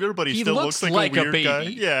looks younger, but he still looks like a weird baby. guy.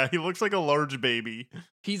 Yeah, he looks like a large baby.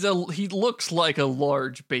 He looks like a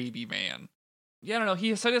large baby man. Yeah, I don't know.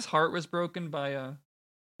 He said his heart was broken by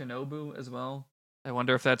Shinobu as well. I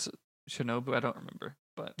wonder if that's Shinobu. I don't remember,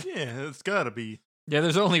 but yeah, it's gotta be. Yeah,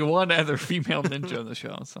 there's only one other female ninja in the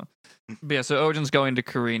show, so. But yeah, so Odin's going to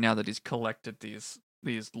Korea now that he's collected these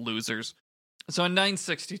losers. So in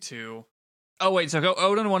 962, oh wait, so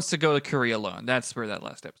Odin wants to go to Korea alone. That's where that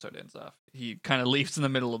last episode ends off. He kind of leaves in the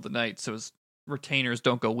middle of the night, so his retainers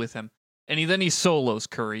don't go with him, and he solos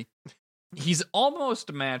Curry. He's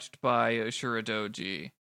almost matched by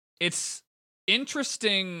Shuradoji. It's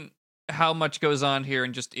interesting how much goes on here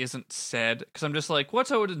and just isn't said, because I'm just like,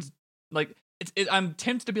 what's Odin's like? I'm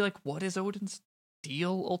tempted to be like, what is Odin's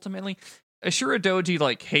deal ultimately? Ashura Doji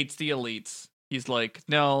like hates the elites. He's like,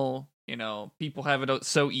 no, people have it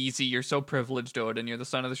so easy. You're so privileged, Odin. You're the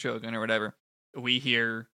son of the Shogun or whatever. We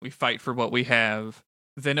fight for what we have.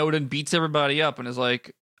 Then Odin beats everybody up and is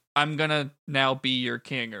like, I'm gonna now be your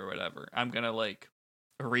king or whatever. I'm gonna like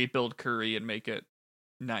rebuild Korea and make it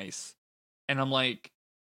nice. And I'm like,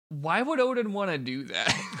 why would Odin want to do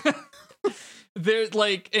that? There's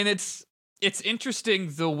like, and it's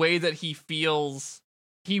interesting the way that he feels.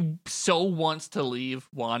 He so wants to leave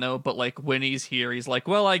Wano, but like when he's here, he's like,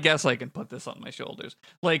 well, I guess I can put this on my shoulders.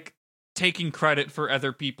 Like taking credit for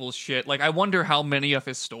other people's shit. Like I wonder how many of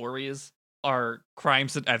his stories are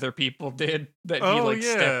crimes that other people did that he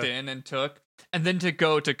stepped in and took. And then to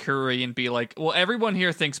go to Curry and be like, well, everyone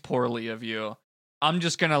here thinks poorly of you. I'm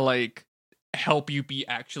just gonna like help you be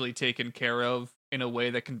actually taken care of in a way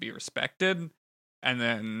that can be respected. And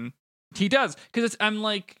then he does, because I'm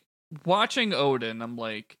like watching Odin. I'm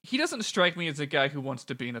like, he doesn't strike me as a guy who wants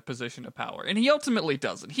to be in a position of power, and he ultimately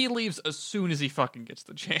doesn't. He leaves as soon as he fucking gets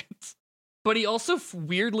the chance. But he also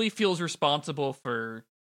weirdly feels responsible for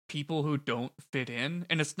people who don't fit in,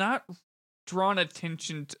 and it's not drawn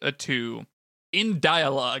attention to in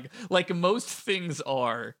dialogue like most things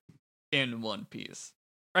are in One Piece.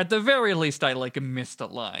 Or at the very least, I like missed a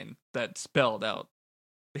line that spelled out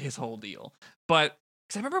his whole deal. But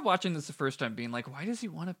because I remember watching this the first time being like, why does he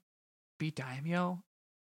want to be daimyo?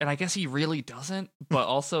 And I guess he really doesn't, but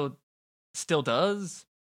also still does.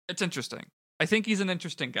 It's interesting. I think he's an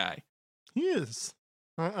interesting guy. He is.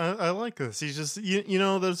 I like this. He's just,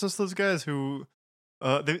 there's just those guys who,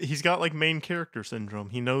 he's got like main character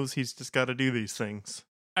syndrome. He knows he's just got to do these things.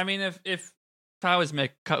 I mean, if I was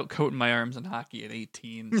coating my arms in hockey at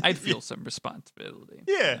 18, I'd feel some responsibility.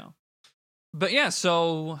 Yeah. But yeah,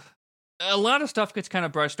 so a lot of stuff gets kind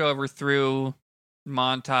of brushed over through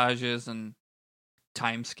montages and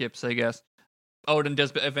time skips, I guess. Odin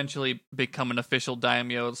does eventually become an official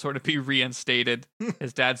daimyo, sort of be reinstated.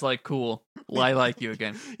 His dad's like, cool, I like you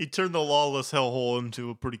again. He turned the lawless hellhole into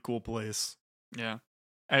a pretty cool place. Yeah.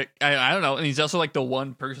 I don't know. And he's also like the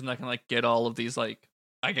one person that can like get all of these like,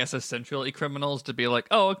 I guess essentially criminals to be like,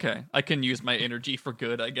 oh, okay, I can use my energy for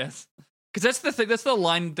good, I guess. Because that's the thing, that's the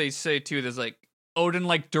line they say too. There's like, Odin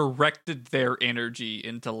like directed their energy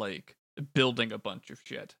into like building a bunch of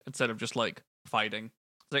shit instead of just like fighting.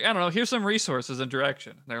 It's like, I don't know, here's some resources and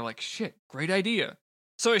direction. And they're like, shit, great idea.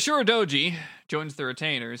 So Ashura Doji joins the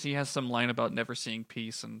retainers. He has some line about never seeing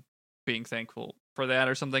peace and being thankful for that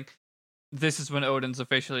or something. This is when Odin's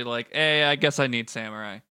officially like, hey, I guess I need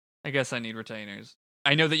samurai. I guess I need retainers.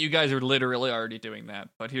 I know that you guys are literally already doing that,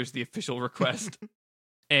 but here's the official request.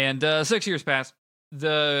 And 6 years pass.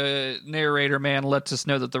 The narrator man lets us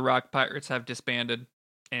know that the Rock Pirates have disbanded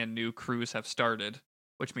and new crews have started,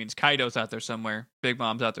 which means Kaido's out there somewhere, Big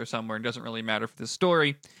Mom's out there somewhere, and doesn't really matter for this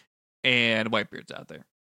story, and Whitebeard's out there,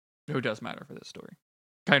 who does matter for this story.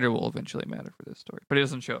 Kaido will eventually matter for this story, but he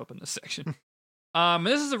doesn't show up in this section.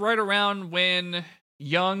 This is right around when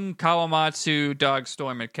young Kawamatsu,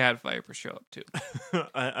 Dogstorm, and Cat Viper show up too.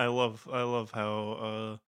 I love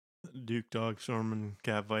how Duke Dogstorm and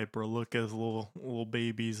Cat Viper look as little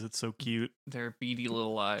babies. It's so cute. Their beady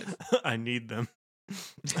little eyes. I need them.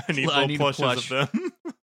 I need I little need a plushes plush. of them.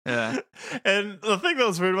 Yeah. And the thing that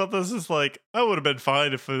was weird about this is like I would have been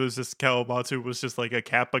fine if it was just Kawamatsu was just like a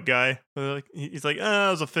Kappa guy. But, like he's like, I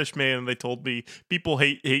was a fish man, and they told me people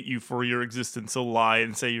hate you for your existence, so lie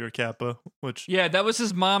and say you're a Kappa. Which Yeah, that was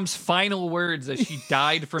his mom's final words as she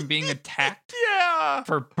died from being attacked yeah,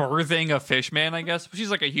 for birthing a fishman, I guess. She's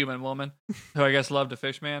like a human woman who I guess loved a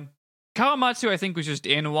fishman. Kawamatsu, I think, was just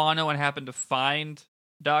in Wano and happened to find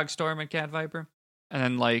Dogstorm and Cat Viper. And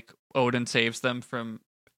then, like, Odin saves them from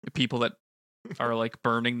people that are, like,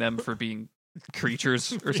 burning them for being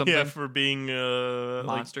creatures or something. yeah, for being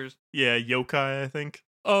Monsters. Yeah, yokai, I think.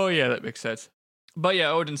 Oh, yeah, that makes sense. But yeah,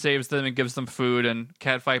 Odin saves them and gives them food, and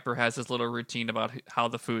Cat Viper has this little routine about how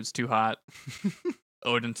the food's too hot.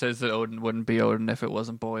 Odin says that Odin wouldn't be Odin if it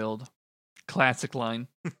wasn't boiled. Classic line.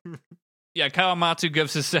 Yeah, Kawamatsu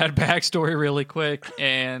gives his sad backstory really quick,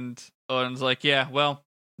 and Odin's like, yeah, well,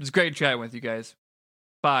 it was great chatting with you guys.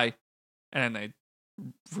 Bye. And then they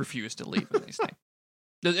refuse to leave and they stay.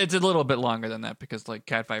 It's a little bit longer than that because, like,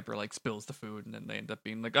 Cat Viper, like, spills the food, and then they end up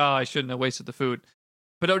being like, oh, I shouldn't have wasted the food.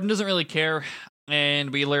 But Odin doesn't really care,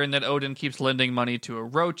 and we learn that Odin keeps lending money to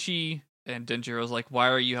Orochi, and Denjiro's like, why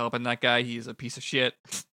are you helping that guy? He's a piece of shit.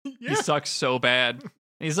 Yeah. He sucks so bad. And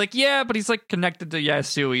he's like, yeah, but he's, like, connected to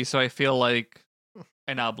Yasui, so I feel like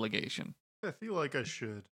an obligation. I feel like I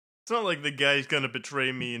should. It's not like the guy's gonna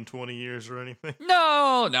betray me in 20 years or anything.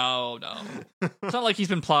 No. It's not like he's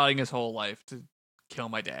been plotting his whole life to kill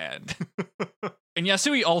my dad. And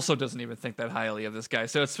Yasui also doesn't even think that highly of this guy.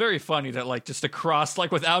 So it's very funny that, like, just across,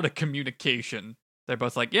 like, without a communication, they're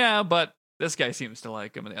both like, yeah, but this guy seems to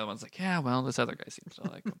like him. And the other one's like, yeah, well, this other guy seems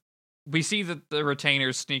to like him. We see that the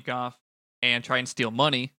retainers sneak off and try and steal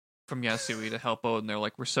money from Yasui to help Odin. They're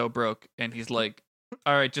like, we're so broke. And he's like,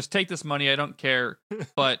 all right, just take this money. I don't care.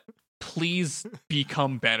 But please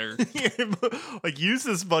become better. Like, use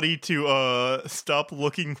this money to stop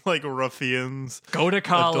looking like ruffians, Go to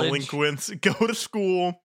college. delinquents, go to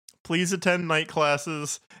school, please attend night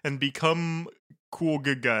classes, and become cool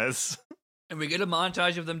good guys. And we get a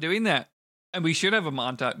montage of them doing that. And we should have a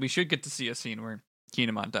montage. We should get to see a scene where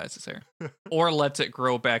Kinemon dyes his hair. Or lets it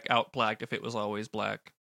grow back out black if it was always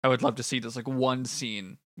black. I would love to see just, like, one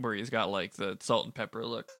scene where he's got, like, the salt and pepper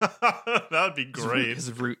look. That would be great.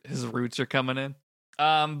 His roots are coming in.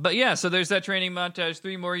 But yeah, so there's that training montage.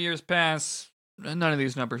 3 more years pass. None of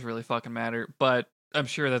these numbers really fucking matter, but I'm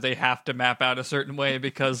sure that they have to map out a certain way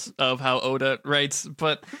because of how Oda writes.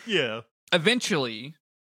 But Yeah. eventually,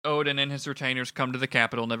 Odin and his retainers come to the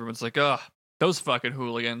capital, and everyone's like, ugh, those fucking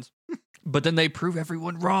hooligans. But then they prove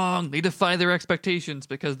everyone wrong. They defy their expectations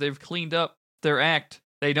because they've cleaned up their act.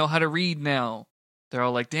 They know how to read now. They're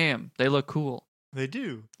all like, damn, they look cool. They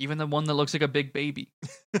do. Even the one that looks like a big baby.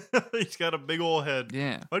 He's got a big old head.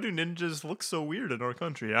 Yeah. Why do ninjas look so weird in our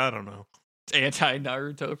country? I don't know.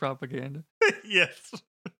 Anti-Naruto propaganda. Yes.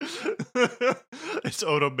 It's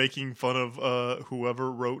Oda making fun of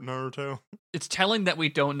whoever wrote Naruto. It's telling that we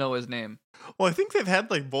don't know his name. Well, I think they've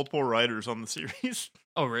had like multiple writers on the series.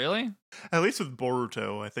 Oh, really? At least with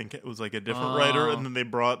Boruto, I think it was like a different writer, Oh. and then they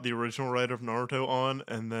brought the original writer of Naruto on,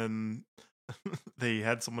 and then they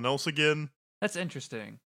had someone else again. That's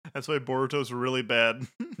interesting. That's why Boruto's really bad.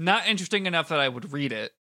 Not interesting enough that I would read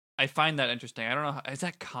it. I find that interesting. I don't know. Is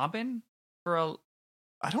that common for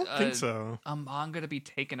I don't think so. a manga to be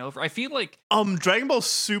taken over? I feel like... The Dragon Ball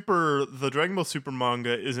Super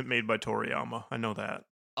manga isn't made by Toriyama. I know that.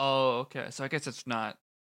 Oh, okay. So I guess it's not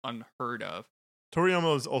unheard of.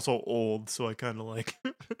 Toriyama is also old, so I kind of like...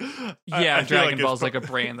 Yeah, I feel Dragon it's Ball's like a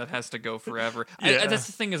brand that has to go forever. Yeah. That's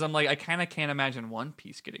the thing is, I'm like, I kind of can't imagine One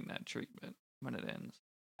Piece getting that treatment when it ends.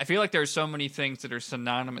 I feel like there's so many things that are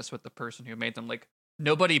synonymous with the person who made them. Like,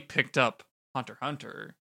 nobody picked up Hunter x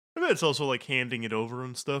Hunter. I bet it's also like handing it over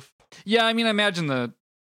and stuff. Yeah, I mean, I imagine the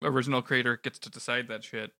original creator gets to decide that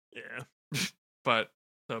shit. Yeah. But,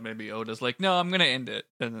 so maybe Oda's like, no, I'm going to end it.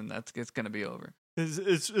 And then it's going to be over.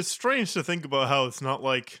 It's strange to think about how it's not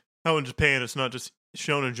like how in Japan it's not just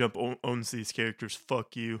Shonen Jump owns these characters.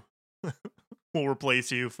 Fuck you. We'll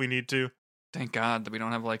replace you if we need to. Thank God that we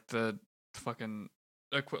don't have like the fucking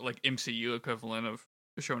like MCU equivalent of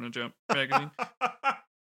the Shonen Jump magazine.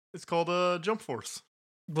 It's called Jump Force.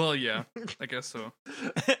 Well, yeah, I guess so.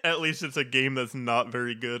 At least it's a game that's not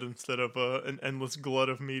very good instead of an endless glut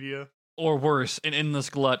of media. Or worse, an endless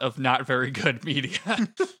glut of not very good media.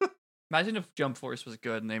 Imagine if Jump Force was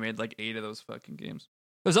good and they made like 8 of those fucking games.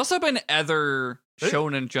 There's also been other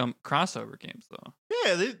Shonen Jump crossover games though.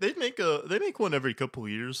 Yeah, they make one every couple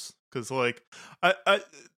years. because like I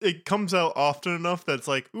it comes out often enough that's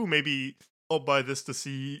like, ooh, maybe I'll buy this to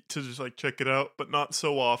just like check it out, but not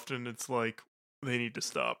so often. It's like they need to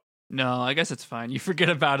stop. No, I guess it's fine. You forget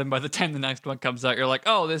about him by the time the next one comes out. You're like,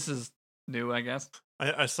 oh, this is new, I guess.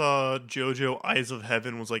 I saw JoJo Eyes of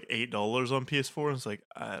Heaven was like $8 on PS4. And it's like,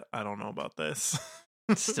 I don't know about this.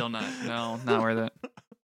 Still not worth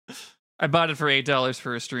it. I bought it for $8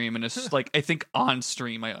 for a stream, and it's just like, I think on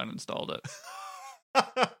stream I uninstalled it.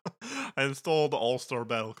 I installed All-Star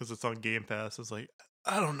Battle because it's on Game Pass. It's like,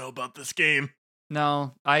 I don't know about this game.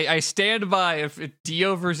 No, I stand by if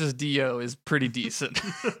Dio versus Dio is pretty decent.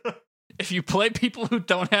 If you play people who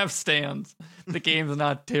don't have stands, the game's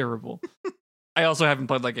not terrible. I also haven't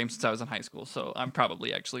played that game since I was in high school, so I'm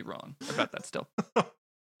probably actually wrong about that still.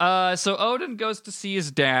 So Odin goes to see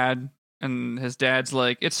his dad, and his dad's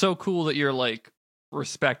like, it's so cool that you're like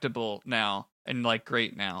respectable now and like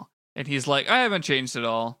great now. And he's like, I haven't changed at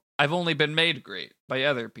all. I've only been made great by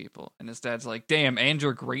other people. And his dad's like, damn, and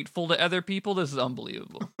you're grateful to other people? This is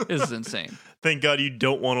unbelievable. This is insane. Thank God you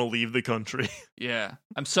don't want to leave the country. Yeah.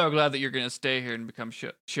 I'm so glad that you're going to stay here and become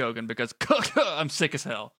Shogun because I'm sick as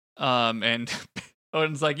hell. And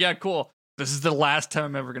Odin's like, yeah, cool. This is the last time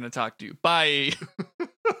I'm ever going to talk to you. Bye.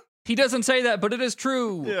 He doesn't say that, but it is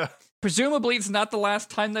true. Yeah. Presumably, it's not the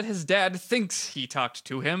last time that his dad thinks he talked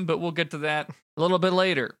to him, but we'll get to that a little bit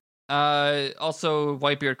later. Also,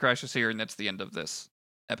 Whitebeard crashes here, and that's the end of this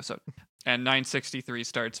episode. And 963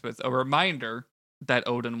 starts with a reminder that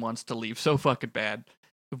Odin wants to leave so fucking bad.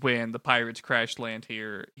 When the pirates crash land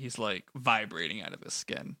here, he's like vibrating out of his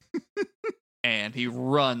skin. And he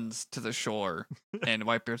runs to the shore, and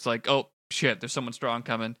Whitebeard's like, oh shit, there's someone strong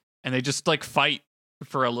coming. And they just like fight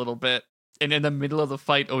for a little bit. And in the middle of the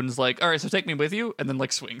fight, Odin's like, all right, so take me with you. And then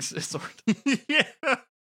like swings his sword. Yeah.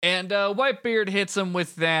 And Whitebeard hits him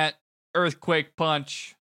with that earthquake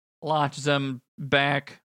punch, launches him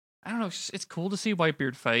back. I don't know. It's cool to see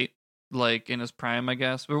Whitebeard fight, like in his prime, I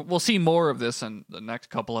guess. We'll see more of this in the next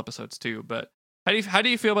couple episodes too. But how do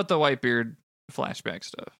you feel about the Whitebeard flashback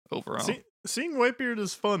stuff overall? Seeing Whitebeard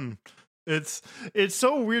is fun. It's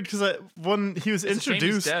so weird because when he was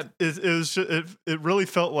introduced, it really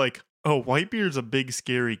felt like, oh, Whitebeard's a big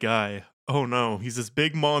scary guy. Oh no, he's this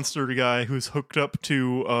big monster guy who's hooked up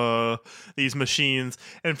to these machines,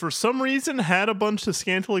 and for some reason had a bunch of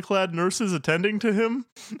scantily clad nurses attending to him.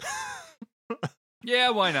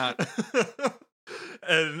 Yeah, why not?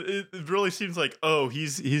 And it really seems like, oh,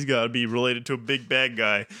 he's got to be related to a big bad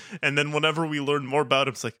guy. And then whenever we learn more about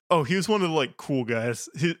him, it's like, oh, he was one of the like cool guys.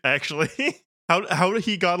 Actually, how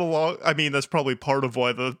he got along. I mean, that's probably part of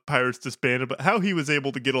why the pirates disbanded, but how he was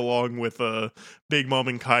able to get along with Big Mom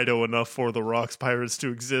and Kaido enough for the Rocks pirates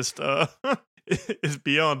to exist is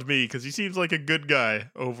beyond me, because he seems like a good guy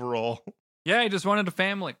overall. Yeah, he just wanted a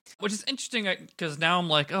family, which is interesting because now I'm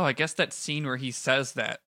like, oh, I guess that scene where he says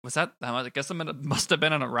that. I guess it must have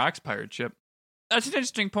been on a Rocks pirate ship. That's an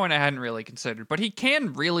interesting point I hadn't really considered, but he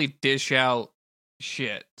can really dish out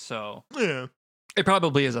shit, so yeah, it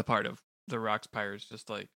probably is a part of the Rocks pirates just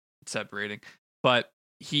like separating. But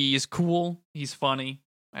he's cool, he's funny.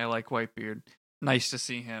 I like Whitebeard. Nice to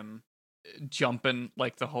see him jumping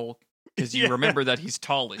like the Hulk, because you remember that he's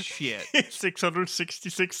tall as shit.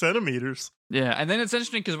 666 centimeters. Yeah, and then it's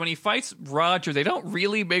interesting because when he fights Roger, they don't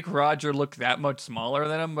really make Roger look that much smaller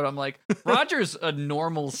than him, but I'm like, Roger's a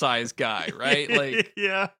normal size guy, right? Like,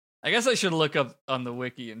 yeah. I guess I should look up on the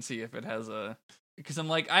wiki and see if it has because I'm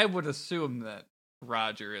like, I would assume that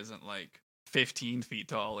Roger isn't like 15 feet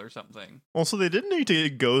tall or something. Also, they didn't need to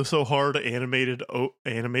go so hard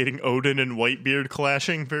animating Odin and Whitebeard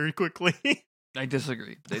clashing very quickly. I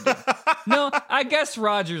disagree. They did. No, I guess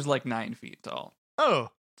Roger's like 9 feet tall. Oh.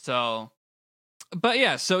 So, but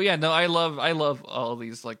yeah, no, I love all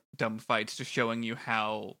these like dumb fights, just showing you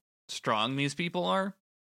how strong these people are.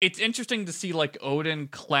 It's interesting to see like Odin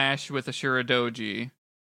clash with a Shiradoji,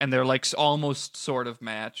 and they're like almost sort of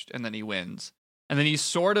matched, and then he wins. And then he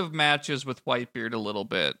sort of matches with Whitebeard a little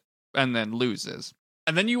bit, and then loses.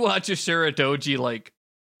 And then you watch a Shiradoji like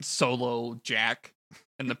solo Jack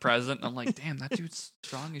in the present, and I'm like, damn, that dude's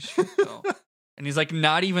strong as shit though. And he's like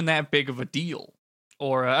not even that big of a deal.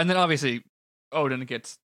 Or and then obviously Odin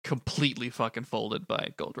gets completely fucking folded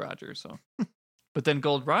by Gold Roger. So, but then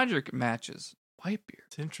Gold Roger matches Whitebeard.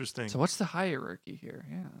 It's interesting. So what's the hierarchy here?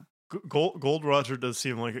 Yeah, Gold Roger does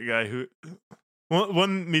seem like a guy who,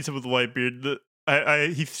 one meets up with Whitebeard.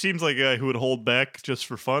 He seems like a guy who would hold back just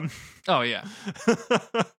for fun. Oh yeah.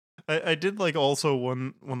 I did like also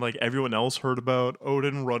when like everyone else heard about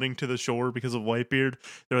Odin running to the shore because of Whitebeard,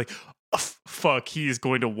 they're like, fuck, he's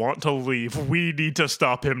going to want to leave. We need to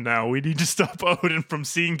stop him now. We need to stop Odin from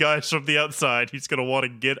seeing guys from the outside. He's going to want to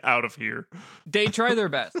get out of here. They try their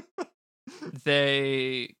best.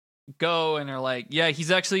 They go and are like, yeah,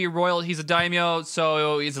 he's actually he's a daimyo,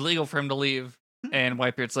 so it's illegal for him to leave. And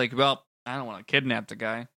Whitebeard's like, well, I don't want to kidnap the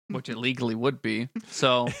guy, which it legally would be.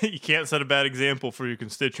 So you can't set a bad example for your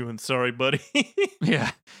constituents. Sorry, buddy.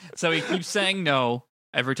 yeah. So he keeps saying no.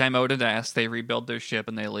 Every time Odin asks, they rebuild their ship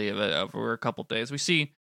and they leave it over a couple days. We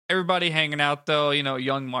see everybody hanging out, though. You know,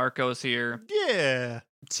 young Marco's here. Yeah.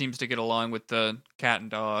 Seems to get along with the cat and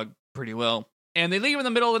dog pretty well. And they leave in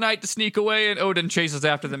the middle of the night to sneak away, and Odin chases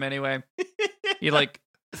after them anyway. He, like,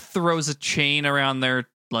 throws a chain around their,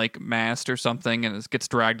 like, mast or something, and it gets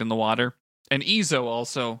dragged in the water. And Izo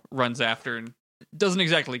also runs after and doesn't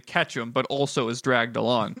exactly catch him, but also is dragged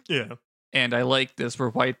along. Yeah. And I like this where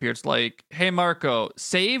Whitebeard's like, hey, Marco,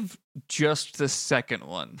 save just the second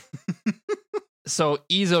one. So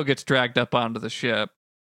Izo gets dragged up onto the ship.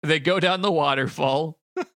 They go down the waterfall.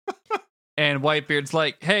 And Whitebeard's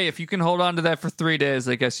like, hey, if you can hold on to that for 3 days,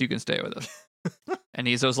 I guess you can stay with us. And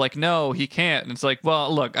Izo's like, no, he can't. And it's like,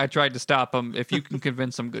 well, look, I tried to stop him. If you can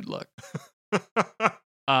convince him, good luck.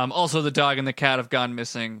 Also, the dog and the cat have gone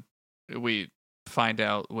missing. We find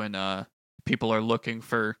out when people are looking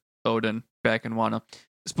for Odin back in Wano.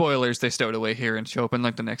 Spoilers, they stowed away here and show up in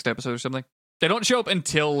like the next episode or something. They don't show up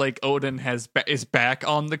until like Odin is back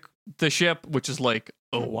on the ship, which is like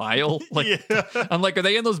a while. Like, yeah. I'm like, are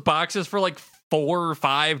they in those boxes for like 4 or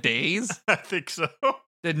 5 days? I think so.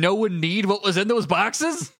 Did no one need what was in those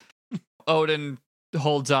boxes? Odin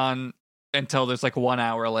holds on until there's like 1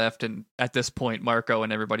 hour left, and at this point, Marco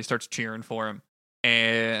and everybody starts cheering for him,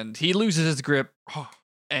 and he loses his grip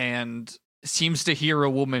and seems to hear a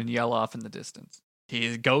woman yell off in the distance.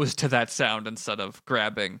 He goes to that sound instead of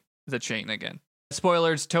grabbing the chain again.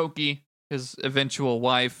 Spoilers, Toki, his eventual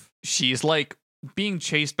wife, she's like being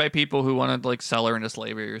chased by people who want to like sell her into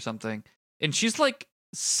slavery or something. And she's like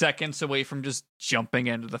seconds away from just jumping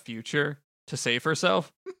into the future to save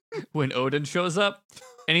herself when Odin shows up.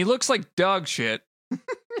 And he looks like dog shit.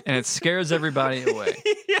 And it scares everybody away.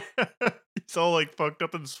 Yeah. He's all like fucked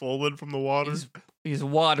up and swollen from the water. He's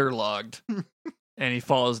waterlogged. And he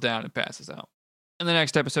falls down and passes out. In the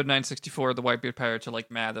next episode, 964, the Whitebeard pirates are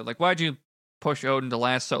like mad. They're like, why'd you push Odin to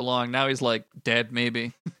last so long? Now he's like dead,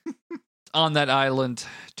 maybe. On that island,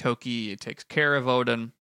 Toki takes care of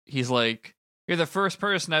Odin. He's like, you're the first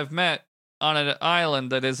person I've met on an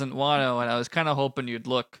island that isn't Wano, and I was kind of hoping you'd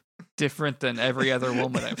look different than every other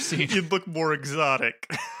woman I've seen. You'd look more exotic.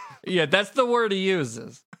 Yeah, that's the word he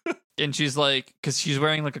uses. And she's like, because she's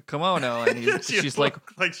wearing like a kimono, and she's like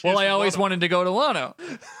well, I always wanted to go to Wano.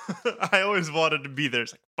 I always wanted to be there.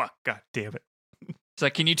 It's like, fuck, god damn it. It's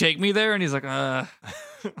like, can you take me there? And he's like, I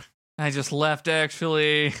just left,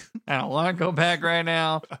 actually. I don't want to go back right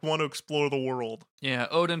now. I want to explore the world. Yeah,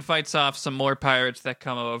 Odin fights off some more pirates that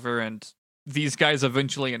come over, and these guys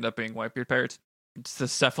eventually end up being Whitebeard pirates. It's the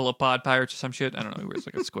cephalopod pirates or some shit. I don't know. He wears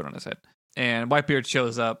like a squid on his head. And Whitebeard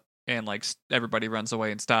shows up, and like everybody runs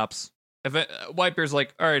away and stops. Whitebeard's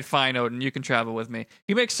like, all right, fine, Odin, you can travel with me.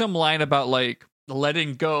 He makes some line about like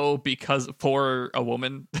letting go because for a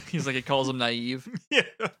woman. He's like, he calls him naive.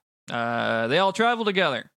 Yeah. They all travel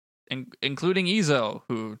together, including Izo,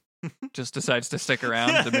 who just decides to stick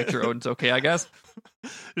around to make sure Odin's okay, I guess.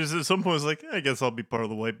 Just at some point, it's like, I guess I'll be part of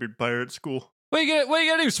the Whitebeard pirate school. What you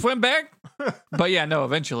gonna do? Swim back? But yeah, no.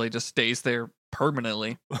 Eventually, just stays there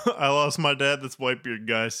permanently. I lost my dad. This Whitebeard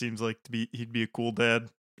guy seems like he'd be a cool dad.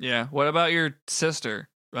 Yeah. What about your sister?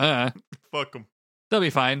 Fuck him. They'll be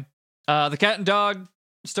fine. The cat and dog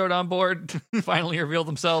start on board. Finally reveal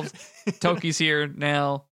themselves. Toki's here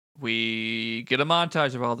now. We get a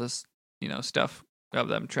montage of all this, stuff of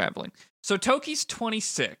them traveling. So Toki's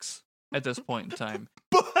 26 at this point in time.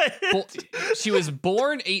 But she was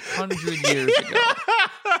born 800 years ago.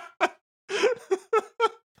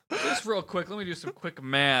 Just real quick, let me do some quick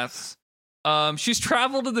maths. She's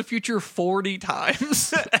traveled in the future 40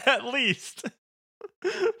 times. At least.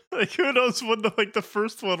 Like, who knows what the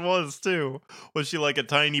first one was, too? Was she like a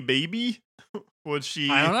tiny baby? Was she...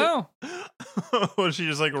 I don't know. Was she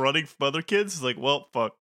just like running from other kids? It's like, well,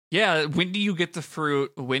 fuck. Yeah, when do you get the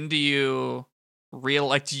fruit? When do you do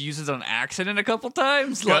you use it on accident a couple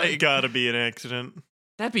times? Gotta be an accident.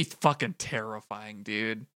 That'd be fucking terrifying,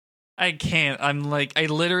 dude. I can't. I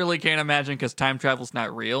literally can't imagine because time travel's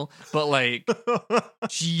not real. But like,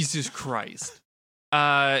 Jesus Christ.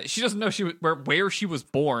 She doesn't know where she was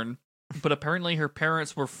born, but apparently her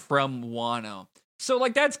parents were from Wano. So,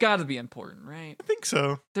 like, that's got to be important, right? I think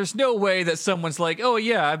so. There's no way that someone's like, oh,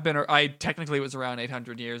 yeah, I technically was around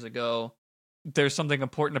 800 years ago. There's something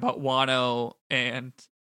important about Wano, and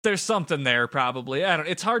there's something there, probably.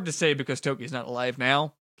 It's hard to say because Toki's not alive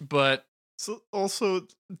now, but... So, also,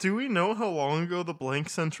 do we know how long ago the blank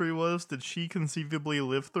century was? Did she conceivably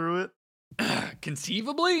live through it?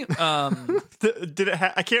 Conceivably? Did it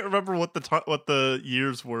I can't remember what the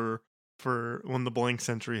years were for when the blank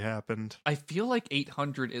century happened. I feel like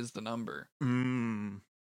 800 is the number. Mm.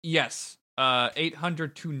 Yes.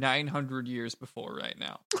 800 to 900 years before right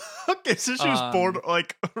now. Okay, so she was born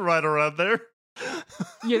like right around there.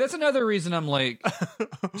 Yeah, that's another reason I'm like,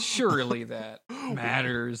 surely that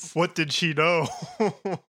matters. What did she know?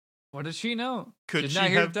 What did she know? Could She's she not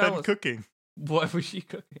here to have tell been us. cooking? What was she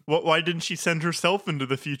cooking? Why didn't she send herself into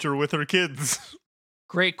the future with her kids?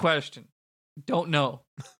 Great question. Don't know.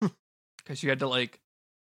 Because she had to, like,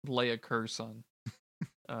 lay a curse on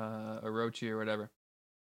Orochi or whatever.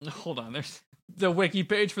 Hold on. There's the wiki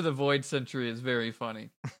page for the Void Century is very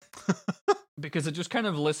funny. Because it just kind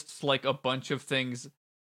of lists, like, a bunch of things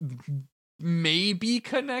maybe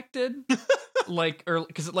connected. Like, or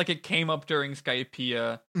because like it came up during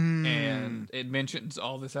Skypiea and it mentions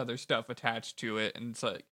all this other stuff attached to it, and it's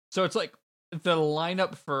like, so it's like the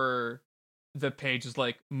lineup for the page is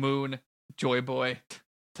like Moon, Joy Boy,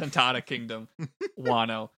 Tantata Kingdom,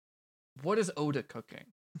 Wano. What is Oda cooking?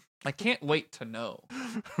 I can't wait to know.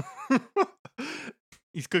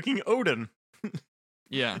 He's cooking Odin.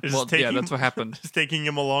 Yeah, well, yeah, that's what happened. It's taking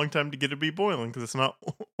him a long time to get it to be boiling because it's not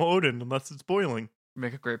Odin unless it's boiling.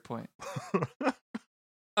 Make a great point.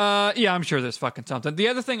 Yeah, I'm sure there's fucking something. The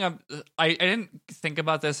other thing I didn't think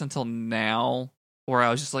about this until now, where I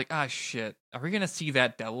was just like, ah, shit, are we gonna see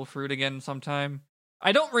that devil fruit again sometime?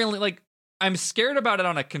 I don't really like. I'm scared about it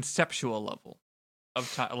on a conceptual level of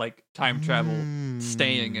time travel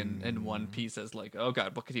staying in One Piece as like, oh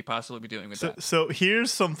god, what could he possibly be doing with that? So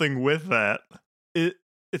here's something with that.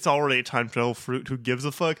 It's already a time travel fruit. Who gives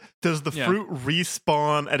a fuck? Does the fruit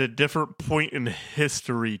respawn at a different point in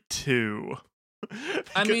history too?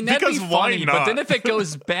 I mean, that'd be funny, but then if it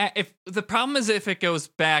goes back, if the problem is if it goes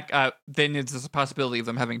back, then there's a possibility of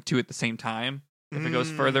them having two at the same time. If it goes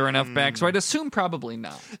further enough back, so I'd assume probably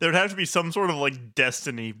not. There'd have to be some sort of like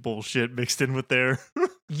destiny bullshit mixed in with there.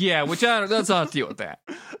 Yeah, which let's not deal with that.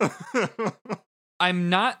 I'm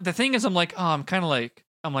not. The thing is, I'm like, oh,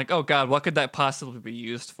 I'm like, oh god, what could that possibly be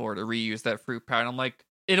used for to reuse that fruit powder? And I'm like,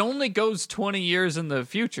 it only goes 20 years in the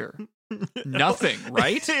future. Nothing,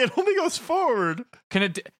 right? It only goes forward. Can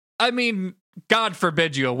it? I mean, God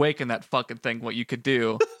forbid you awaken that fucking thing. What you could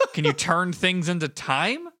do? Can you turn things into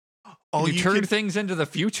time? Can you turn things into the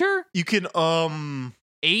future? You can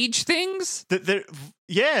age things.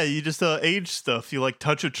 Yeah, you just age stuff. You like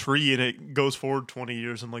touch a tree and it goes forward 20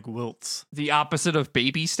 years and like wilts. The opposite of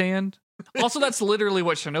baby stand. Also, that's literally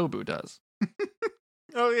what Shinobu does.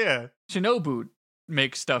 Oh yeah, Shinobu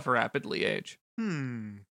makes stuff rapidly age.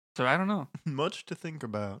 So I don't know. Much to think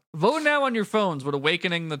about. Vote now on your phones what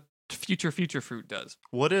awakening the future fruit does.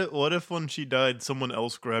 What if when she died, someone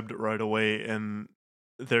else grabbed it right away and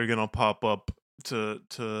they're gonna pop up to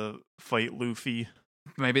fight Luffy?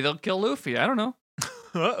 Maybe they'll kill Luffy. I don't know.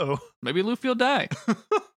 Uh-oh. Maybe Luffy will die.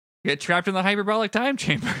 Get trapped in the hyperbolic time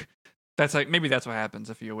chamber. Maybe that's what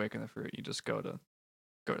happens if you awaken the fruit. You just go to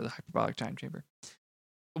the hyperbolic time chamber.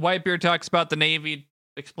 Whitebeard talks about the Navy,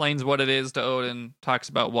 explains what it is to Odin, talks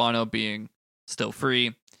about Wano being still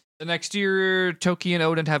free. The next year, Toki and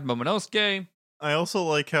Odin have Momonosuke. I also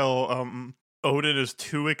like how Odin is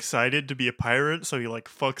too excited to be a pirate, so he like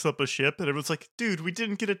fucks up a ship, and everyone's like, dude, we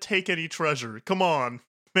didn't get to take any treasure. Come on,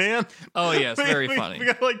 man. Oh yes, very funny. We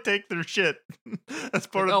gotta like take their shit. That's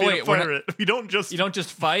part of being a pirate. You don't just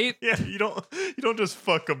fight. Yeah, you don't just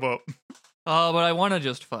fuck them up. Oh, but I want to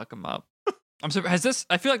just fuck them up. I'm surprised.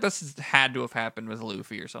 I feel like this had to have happened with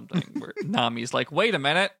Luffy or something, where Nami's like, wait a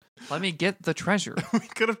minute, let me get the treasure.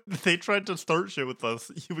 They tried to start shit with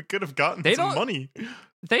us. We could have gotten some money.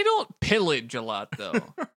 They don't pillage a lot,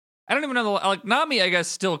 though. I don't even know. Like, Nami, I guess,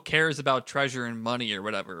 still cares about treasure and money or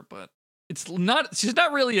whatever, but she's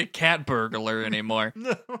not really a cat burglar anymore.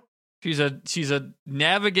 No. She's a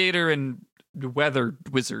navigator and weather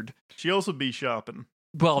wizard. She also be shopping.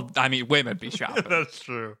 Well, I mean, women be shopping. That's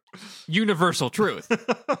true. Universal truth. So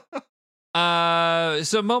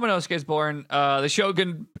Momonosuke is born. The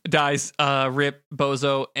Shogun dies. Rip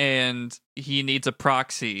Bozo, and he needs a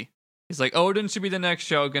proxy. He's like, Odin should be the next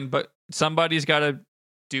Shogun, but somebody's got to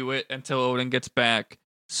do it until Odin gets back.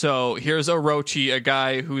 So here's Orochi, a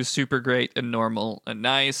guy who's super great and normal and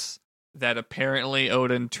nice, that apparently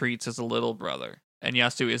Odin treats as a little brother. And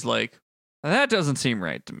Yasu is like, That doesn't seem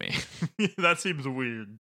right to me. That seems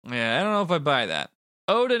weird. Yeah, I don't know if I buy that.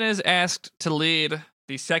 Odin is asked to lead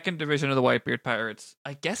the second division of the Whitebeard Pirates.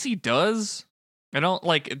 I guess he does. I don't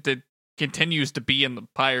like it continues to be in the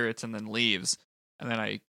Pirates and then leaves. And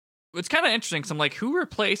then it's kind of interesting because I'm like, who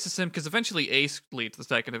replaces him? Because eventually Ace leads the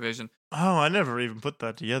second division. Oh, I never even put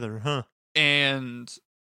that together, huh? And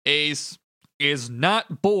Ace is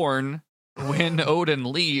not born when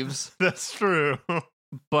Odin leaves. That's true.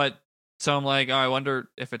 But so I'm like, oh, I wonder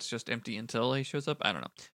if it's just empty until he shows up. I don't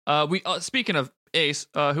know. We speaking of Ace,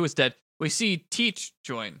 who is dead, we see Teach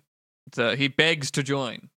join. He begs to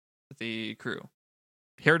join the crew.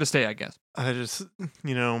 Here to stay, I guess. I just,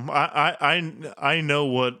 I know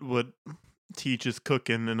what Teach is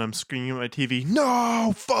cooking, and I'm screaming at my TV.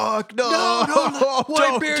 No, fuck, no,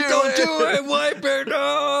 Whitebeard, don't do it, Whitebeard,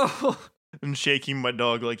 no. And shaking my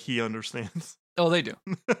dog like he understands. Oh, they do.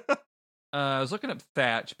 I was looking up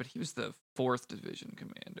Thatch, but he was the 4th Division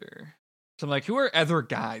commander. So I'm like, who are other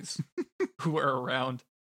guys who are around?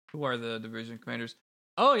 Who are the division commanders?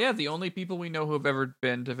 Oh yeah, the only people we know who have ever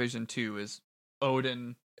been Division 2 is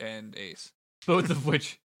Odin and Ace, both of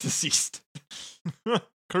which deceased.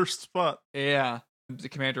 Cursed spot. Yeah. The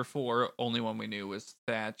Commander 4, only one we knew was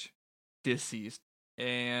Thatch, deceased.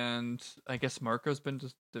 And I guess Marco's been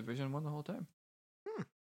to Division 1 the whole time.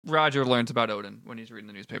 Roger learns about Odin when he's reading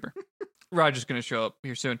the newspaper. Roger's going to show up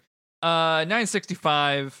here soon.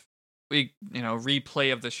 965, we,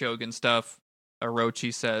 replay of the Shogun stuff.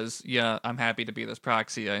 Orochi says, yeah, I'm happy to be this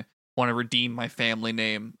proxy. I want to redeem my family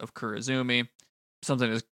name of Kurazumi. Something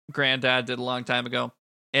his granddad did a long time ago.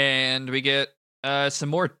 And we get some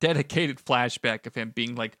more dedicated flashback of him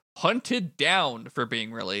being like hunted down for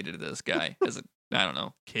being related to this guy as a, I don't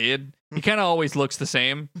know, kid. He kind of always looks the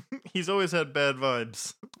same. He's always had bad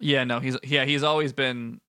vibes. Yeah, no, he's always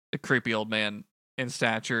been a creepy old man in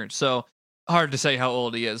stature. So hard to say how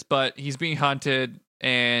old he is, but he's being hunted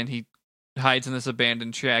and he hides in this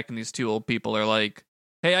abandoned shack, and these two old people are like,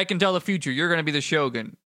 hey, I can tell the future. You're going to be the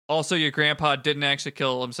Shogun. Also, your grandpa didn't actually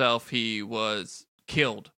kill himself. He was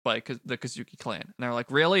killed by the Kazuki clan. And they're like,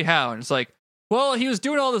 really? How? And it's like, well, he was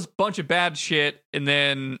doing all this bunch of bad shit, and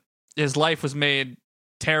then his life was made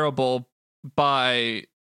terrible by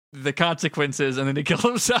the consequences, and then he killed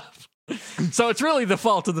himself. So it's really the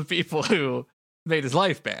fault of the people who made his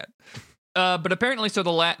life bad. But apparently, so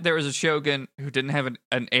there was a shogun who didn't have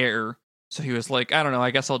an heir, so he was like, I don't know,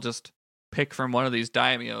 I guess I'll just pick from one of these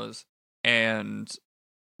daimyos. And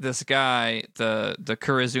this guy, the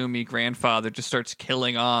Kurazumi grandfather, just starts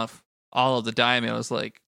killing off all of the daimyos,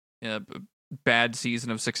 like bad season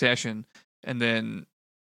of succession. And then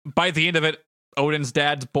by the end of it, Odin's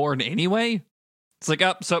dad's born anyway. It's like,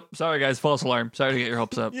 sorry guys, false alarm. Sorry to get your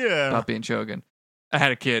hopes up. Yeah. About being shogun. I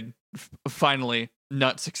had a kid. Finally,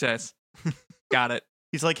 nut success. Got it.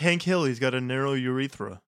 He's like Hank Hill. He's got a narrow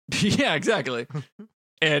urethra. Yeah, exactly.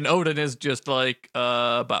 And Odin is just like,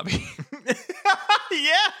 Bobby.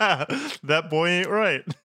 Yeah, that boy ain't right.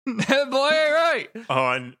 That boy ain't right.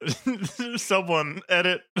 Oh, and someone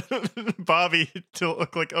edit Bobby to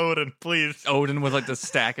look like Odin, please. Odin with like the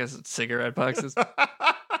stack of cigarette boxes.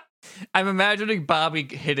 I'm imagining Bobby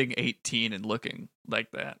hitting 18 and looking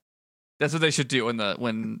like that. That's what they should do when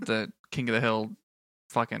the King of the Hill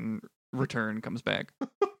fucking return comes back.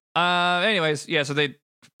 Anyways, yeah, so they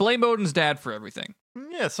blame Odin's dad for everything.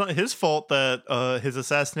 Yeah, it's not his fault that his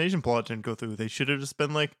assassination plot didn't go through. They should have just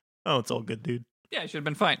been like, oh, it's all good, dude. Yeah, it should have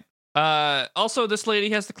been fine. Also, this lady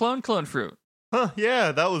has the clone fruit. Huh,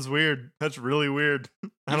 yeah, that was weird. That's really weird.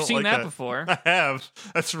 You've seen that before. I have.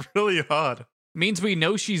 That's really odd. Means we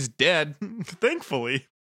know she's dead. Thankfully.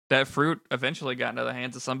 That fruit eventually got into the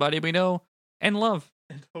hands of somebody we know and love.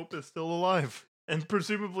 And Hope is still alive. And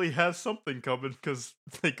presumably has something coming because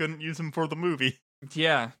they couldn't use him for the movie.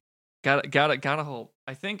 Yeah. Gotta hope.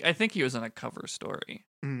 I think he was in a cover story.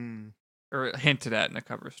 Or hinted at in a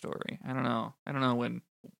cover story. I don't know when.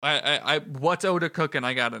 I what's Oda cooking?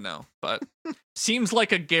 I gotta know. But seems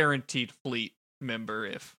like a guaranteed fleet member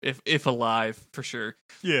if alive for sure.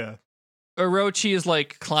 Yeah. Orochi is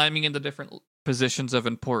like climbing into different positions of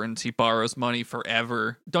importance. He borrows money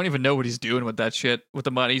forever. Don't even know what he's doing with that shit. With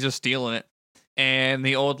the money, he's just stealing it. And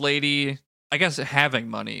the old lady, I guess having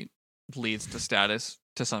money leads to status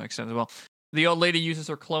to some extent as well. The old lady uses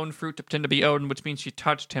her clone fruit to pretend to be Odin, which means she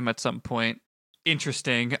touched him at some point.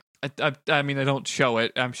 Interesting. I mean, I don't show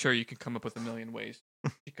it. I'm sure you can come up with a million ways.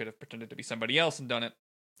 She could have pretended to be somebody else and done it.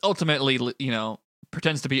 Ultimately,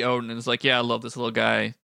 pretends to be Odin and is like, yeah, I love this little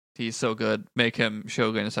guy. He's so good. Make him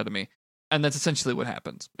Shogun instead of me. And that's essentially what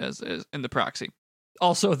happens as in the proxy.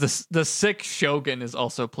 Also, the sick Shogun is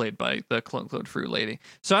also played by the Clone Fruit lady.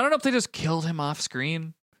 So I don't know if they just killed him off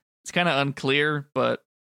screen. It's kind of unclear, but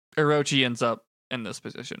Orochi ends up in this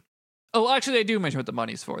position. Oh, actually, they do mention what the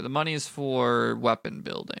money's for. The money is for weapon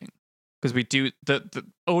building. Because we do... the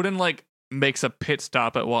Odin, like, makes a pit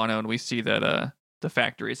stop at Wano, and we see that the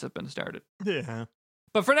factories have been started. Yeah.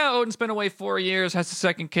 But for now, Odin's been away 4 years, has a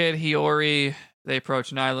second kid, Hiyori. They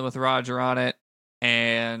approach an island with Roger on it,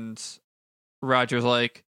 and Roger's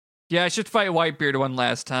like, yeah, I should fight Whitebeard one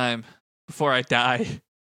last time before I die.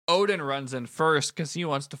 Odin runs in first because he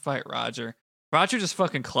wants to fight Roger. Roger just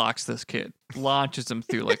fucking clocks this kid, launches him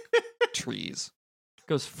through, like, trees,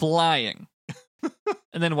 goes flying.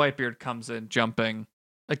 And then Whitebeard comes in, jumping.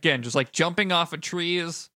 Again, just, like, jumping off of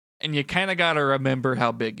trees, and you kind of got to remember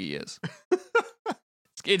how big he is.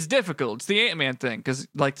 It's difficult. It's the Ant-Man thing, because,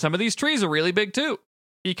 like, some of these trees are really big, too.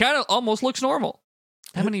 He kind of almost looks normal.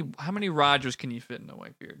 How many Rogers can you fit in a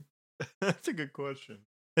Whitebeard? That's a good question.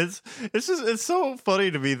 It's so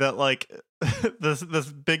funny to me that, like,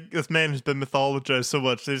 this man who's been mythologized so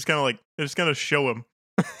much, they just kind of show him.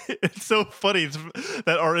 It's so funny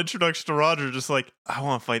that our introduction to Roger just like, I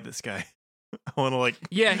want to fight this guy. I want to, like,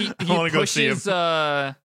 yeah, he pushes go see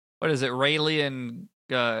him. What is it, Rayleigh and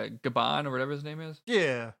Gabon or whatever his name is?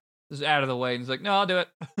 Yeah, just out of the way, and he's like, no, I'll do it.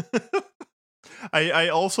 I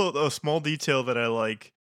also, a small detail that I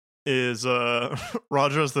like is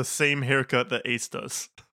Roger has the same haircut that Ace does.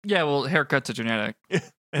 Yeah, well, haircuts are genetic.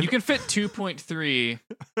 And you can fit 2.3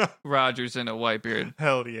 Rogers in a Whitebeard.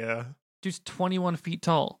 Hell yeah. Dude's 21 feet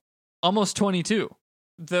tall. Almost 22.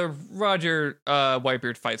 The Roger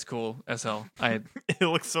Whitebeard fight's cool as hell. It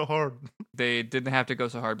looks so hard. They didn't have to go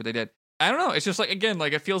so hard, but they did. I don't know. It's just like, again,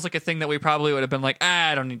 like, it feels like a thing that we probably would have been like,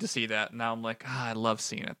 I don't need to see that. Now I'm like, I love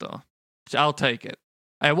seeing it, though. So I'll take it.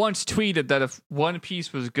 I once tweeted that if One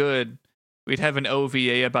Piece was good, we'd have an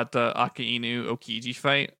OVA about the Akainu Okiji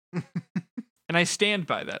fight. And I stand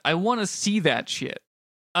by that. I want to see that shit.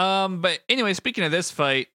 But anyway, speaking of this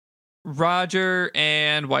fight, Roger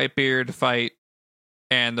and Whitebeard fight,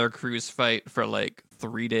 and their crews fight for like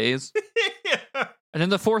 3 days. Yeah. And then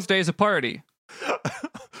the 4th day is a party.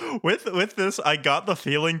 With this, I got the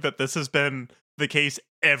feeling that this has been the case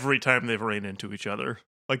every time they've ran into each other.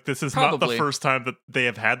 Like, this is not the first time that they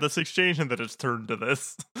have had this exchange and that it's turned to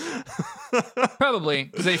this. Probably,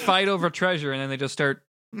 because they fight over treasure and then they just start,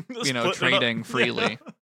 trading freely.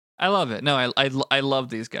 Yeah. I love it. No, I love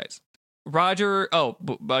these guys. Roger,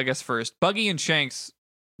 I guess first, Buggy and Shanks,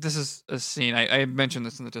 this is a scene, I mentioned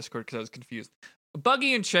this in the Discord because I was confused.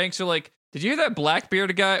 Buggy and Shanks are like, did you hear that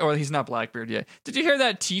Blackbeard guy? Or he's not Blackbeard yet. Did you hear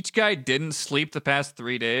that Teach guy didn't sleep the past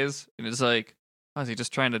 3 days? And it's like, is he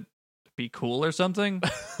just trying to be cool or something?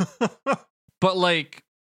 But, like,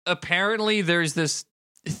 apparently there's this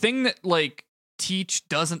thing that, like, Teach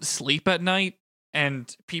doesn't sleep at night,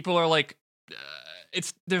 and people are like,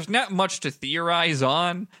 there's not much to theorize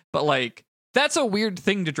on, but, like, that's a weird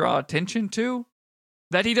thing to draw attention to,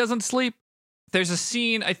 that he doesn't sleep. There's a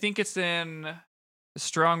scene, I think it's in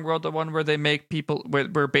Strong World, the one where they make people,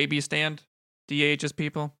 where babies stand, de-ages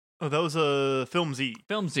people. Oh, that was Film Z.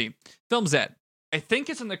 Film Z. I think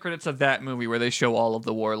it's in the credits of that movie where they show all of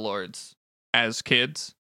the warlords as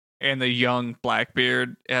kids, and the young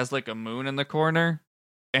Blackbeard has, like, a moon in the corner,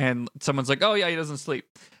 and someone's like, oh yeah, he doesn't sleep.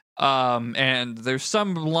 And there's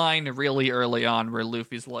some line really early on where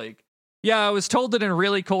Luffy's like, yeah, I was told that in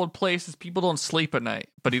really cold places people don't sleep at night,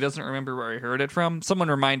 but he doesn't remember where he heard it from. Someone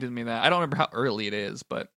reminded me that. I don't remember how early it is,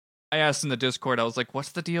 but I asked in the Discord, I was like,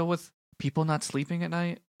 what's the deal with people not sleeping at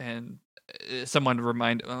night? And someone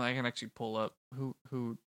reminded, I can actually pull up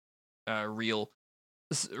who Real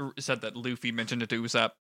said that Luffy mentioned it to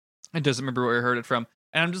Usopp and doesn't remember where he heard it from.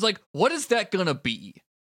 And I'm just like, what is that gonna be?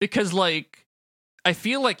 Because, like, I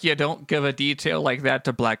feel like you don't give a detail like that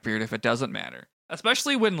to Blackbeard if it doesn't matter.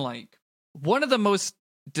 Especially when, like, one of the most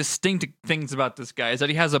distinct things about this guy is that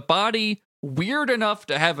he has a body weird enough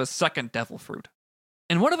to have a second devil fruit.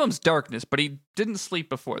 And one of them's darkness, but he didn't sleep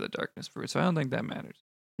before the darkness fruit, so I don't think that matters.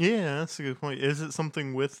 Yeah, that's a good point. Is it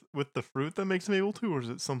something with the fruit that makes him able to, or is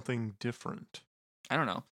it something different? I don't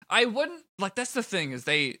know. I wouldn't, like, that's the thing, is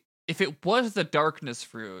if it was the darkness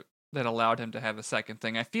fruit that allowed him to have a second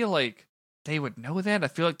thing, I feel like they would know that. I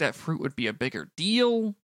feel like that fruit would be a bigger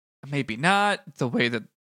deal. Maybe not. The way that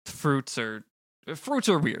fruits are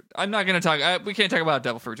weird. I'm not going to talk, we can't talk about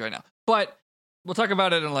devil fruits right now, but we'll talk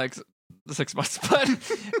about it in like 6 months. But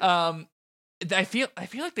I feel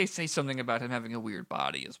like they say something about him having a weird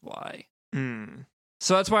body is why.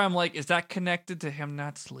 So that's why I'm like, is that connected to him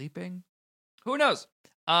not sleeping? Who knows?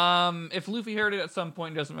 If Luffy heard it at some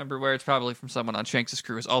point, doesn't remember where, it's probably from someone on Shanks'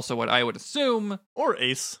 crew, is also what I would assume. Or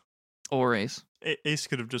Ace. Or Ace. Ace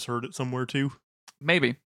could have just heard it somewhere too.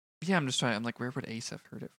 Maybe. Yeah, I'm like, where would Ace have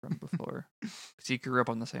heard it from before? Because he grew up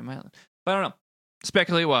on the same island. But I don't know.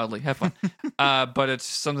 Speculate wildly. Have fun. But it's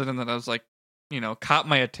something that I was like, caught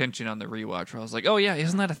my attention on the rewatch where I was like, oh yeah,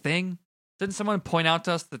 isn't that a thing? Didn't someone point out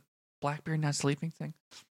to us the Blackbeard not sleeping thing?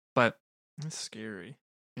 But it's scary.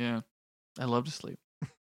 Yeah. I love to sleep.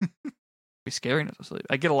 Be scary not to sleep.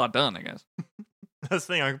 I get a lot done, I guess. That's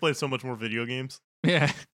the thing. I can play so much more video games.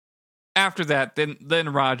 Yeah. After that, then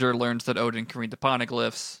Roger learns that Odin can read the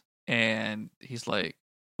poneglyphs, and he's like,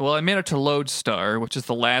 well, I made it to Lodestar, which is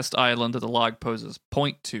the last island that the log poses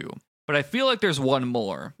point to. But I feel like there's one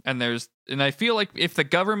more, and I feel like if the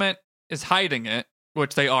government is hiding it,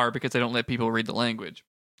 which they are because they don't let people read the language,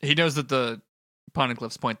 he knows that the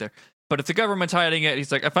poneglyphs point there. But if the government's hiding it,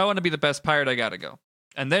 he's like, if I want to be the best pirate, I gotta go.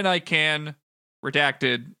 And then I can,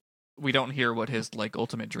 redacted, we don't hear what his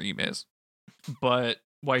ultimate dream is. But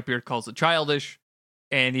Whitebeard calls it childish,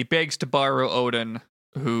 and he begs to borrow Odin,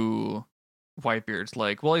 who Whitebeard's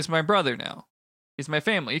like, well, he's my brother now. He's my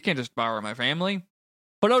family. You can't just borrow my family.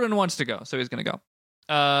 But Odin wants to go, so he's gonna go.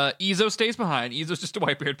 Izo stays behind. Izo's just a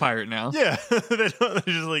Whitebeard pirate now. Yeah, they're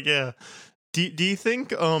just like, yeah. Do you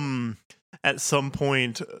think at some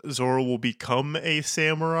point Zoro will become a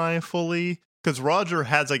samurai fully? Because Roger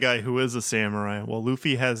has a guy who is a samurai, while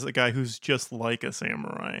Luffy has a guy who's just like a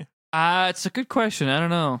samurai. It's a good question. I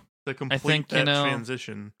don't know. To complete that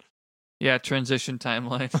transition. Yeah, transition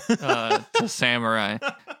timeline to samurai.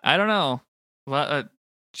 I don't know. Well,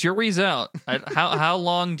 jury's out. How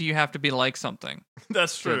long do you have to be like something?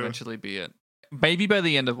 That's true. To eventually be it. Maybe by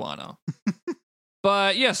the end of Wano.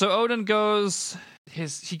 But yeah, so Odin goes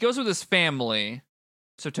with his family,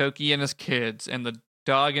 Sotoki and his kids, and the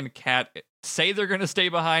dog and cat say they're going to stay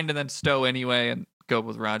behind and then stow anyway and go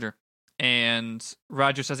with Roger. And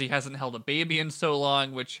Roger says he hasn't held a baby in so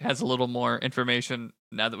long, which has a little more information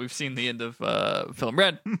now that we've seen the end of Film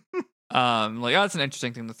Red. That's an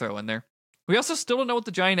interesting thing to throw in there. We also still don't know what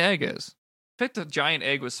the giant egg is. I think the giant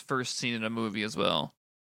egg was first seen in a movie as well,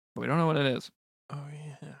 but we don't know what it is. Oh,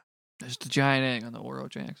 yeah. There's the giant egg on the Oro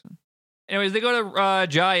Jackson. Anyways, they go to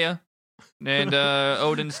Jaya, and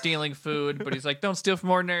Odin's stealing food, but he's like, don't steal from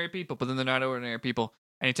ordinary people, but then they're not ordinary people.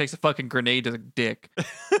 And he takes a fucking grenade to the dick.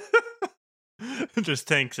 Just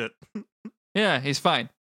tanks it. Yeah, he's fine.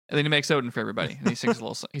 And then he makes Odin for everybody. And he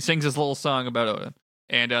sings his little song about Odin.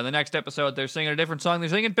 And the next episode, they're singing a different song. They're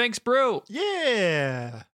singing Pink's Brew.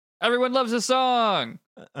 Yeah. Everyone loves this song.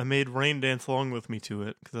 I made Rain dance along with me to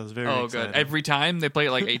it because I was very excited. Good. Every time? They play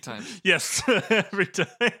it 8 times. Yes, every time.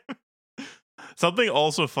 Something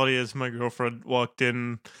also funny is my girlfriend walked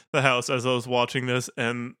in the house as I was watching this,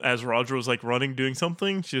 and as Roger was running doing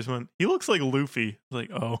something, she just went, he looks like Luffy. I was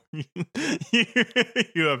like, oh,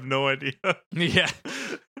 you have no idea. Yeah.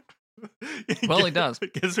 Well, he does.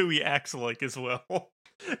 Guess who he acts like as well.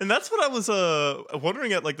 And that's what I was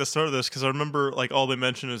wondering at the start of this, because I remember all they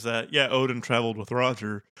mentioned is that Odin traveled with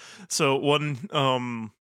Roger. So when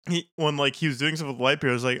he was doing stuff with Whitebeard,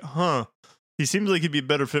 I was like, huh. He seems like he'd be a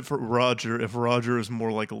better fit for Roger if Roger is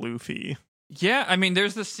more like Luffy. Yeah, I mean,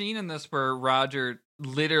 there's the scene in this where Roger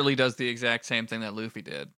literally does the exact same thing that Luffy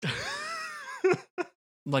did.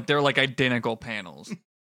 They're identical panels.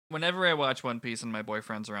 Whenever I watch One Piece and my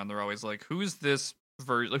boyfriend's around, they're always like, who's this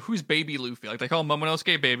version? Who's Baby Luffy? They call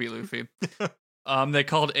Momonosuke Baby Luffy. They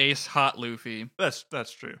called Ace Hot Luffy.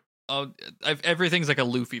 That's true. Oh, everything's like a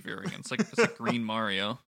Luffy variant. It's like Green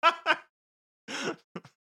Mario.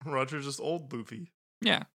 Roger's just old Luffy.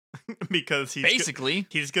 Yeah. Because he's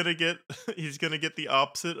gonna get the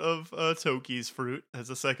opposite of Toki's fruit as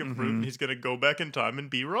a second fruit, and he's gonna go back in time and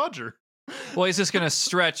be Roger. Well, he's just gonna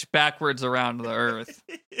stretch backwards around the earth.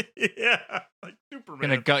 Yeah, like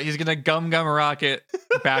Superman. He's gonna gum rocket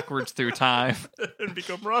backwards through time and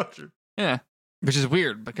become Roger. Yeah, which is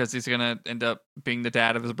weird because he's gonna end up being the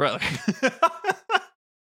dad of his brother.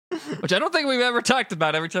 Which I don't think we've ever talked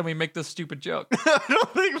about every time we make this stupid joke. I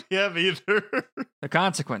don't think we have either. The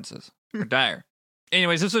consequences are dire.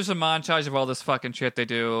 Anyways, this is a montage of all this fucking shit they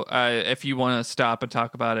do. If you want to stop and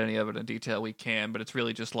talk about any of it in detail, we can. But it's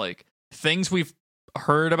really just things we've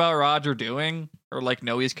heard about Roger doing or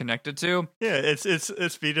know he's connected to. Yeah,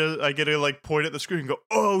 it's Vita. I get to point at the screen and go,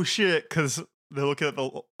 oh shit, because they're looking at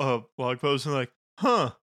the blog post and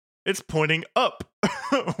huh. It's pointing up.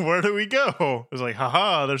 Where do we go? It's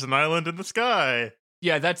haha, there's an island in the sky.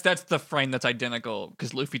 Yeah, that's the frame that's identical,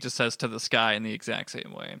 because Luffy just says to the sky in the exact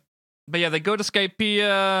same way. But yeah, they go to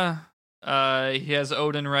Skypiea. He has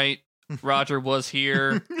Odin write Roger was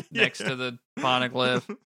here next to the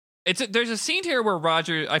poneglyph. There's a scene here where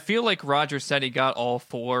I feel like Roger said he got all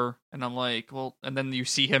 4, and I'm like, well, and then you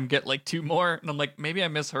see him get like 2 more, and I'm like, maybe I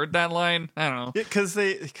misheard that line. I don't know. Yeah,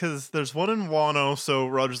 because there's one in Wano, so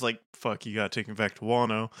Roger's like, fuck, you gotta take him back to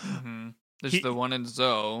Wano. Mm-hmm. There's the one in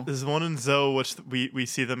Zoe. There's one in Zoe, which we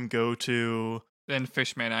see them go to. Then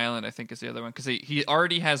Fishman Island, I think, is the other one, because he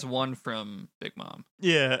already has one from Big Mom.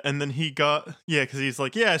 Yeah, and then because he's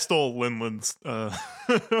like, yeah, I stole Linlin's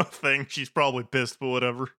thing. She's probably pissed, but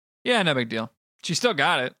whatever. Yeah, no big deal. She still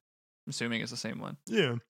got it. I'm assuming it's the same one.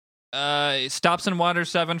 Yeah. It stops in Water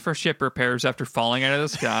 7 for ship repairs after falling out of the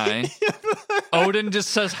sky. Odin just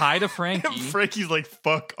says hi to Frankie. Frankie's like,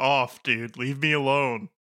 fuck off, dude. Leave me alone.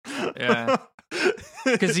 Yeah.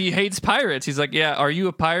 Because he hates pirates. He's like, yeah, are you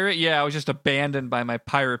a pirate? Yeah, I was just abandoned by my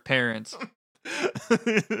pirate parents.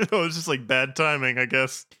 It's just like bad timing, I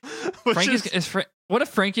guess. What if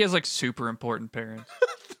Frankie has like super important parents?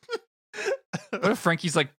 What if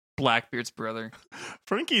Frankie's like Blackbeard's brother?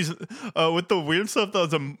 Frankie's with the weird stuff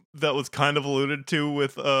that was kind of alluded to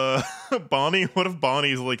with Bonnie. What if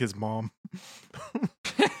Bonnie's like his mom?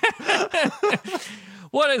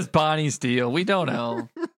 What is Bonnie's deal? We don't know.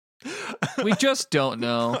 We just don't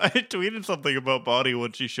know. I tweeted something about Bonnie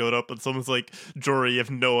when she showed up, and someone's like, Jory, you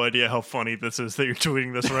have no idea how funny this is that you're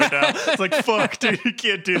tweeting this right now. It's like, fuck, dude, you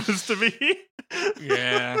can't do this to me.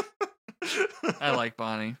 Yeah. I like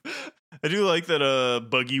Bonnie. I do like that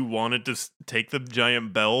Buggy wanted to take the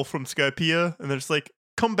giant bell from Skypiea, and they're just like,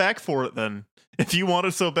 come back for it then. If you want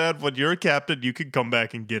it so bad when you're a captain, you can come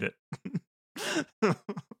back and get it.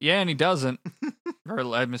 Yeah, and he doesn't. Or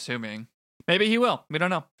I'm assuming. Maybe he will. We don't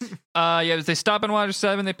know. Yeah, they stop in Water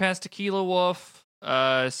 7. They pass Tequila Wolf,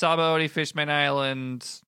 Sabaody, Fishman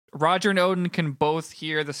Island. Roger and Odin can both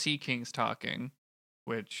hear the Sea Kings talking,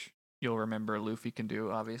 which you'll remember Luffy can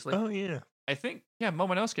do, obviously. Oh, yeah. I think, yeah,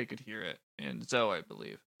 Momonosuke could hear it in Zoe, I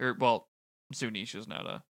believe. Or, well, Zunisha's not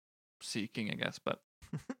a Sea King, I guess, but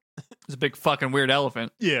it's a big fucking weird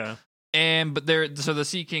elephant. Yeah. But so the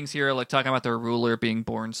Sea Kings here are like talking about their ruler being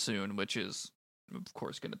born soon, which is, of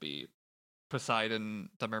course, going to be Poseidon,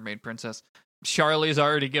 the Mermaid Princess. Charlie's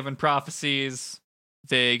already given prophecies.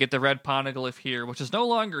 They get the red poneglyph here, which is no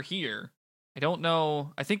longer here. I don't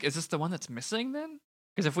know. I think, is this the one that's missing then?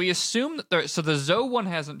 Because if we assume that so the Zoe one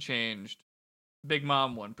hasn't changed, Big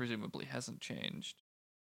Mom one presumably hasn't changed.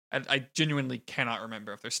 I genuinely cannot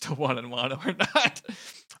remember if there's still one in Wano or not.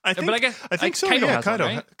 I think so. Kaido Yeah, has Kaido.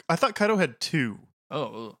 one, right? I thought Kaido had 2.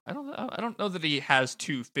 Oh, I don't know that he has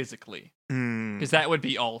 2 physically, Mm. because that would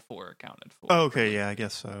be all 4 accounted for. Oh, okay, yeah, I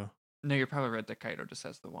guess so. No, you're probably right that Kaido just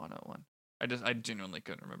has the Wano one. I genuinely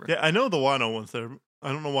couldn't remember. Yeah, I know the Wano one's there.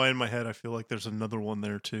 I don't know why in my head I feel like there's another one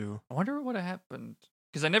there too. I wonder what happened,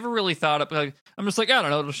 because I never really thought of. Like, I'm just like, I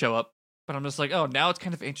don't know, it'll show up. But I'm just like, oh, now it's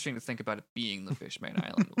kind of interesting to think about it being the Fishman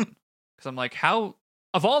Island one. Because I'm like, how,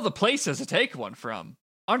 of all the places to take one from,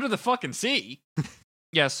 under the fucking sea.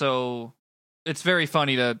 Yeah, so it's very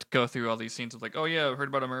funny to go through all these scenes of like, oh yeah, I heard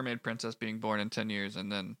about a mermaid princess being born in 10 years.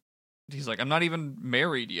 And then he's like, I'm not even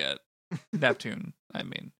married yet. Neptune, I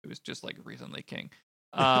mean, it was just like recently king.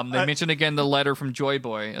 They mentioned again the letter from Joy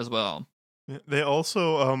Boy as well. They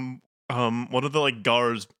also one of the like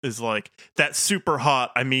guards is like, that's super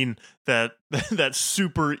hot. I mean that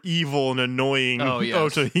super evil and annoying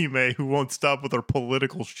Otohime who won't stop with her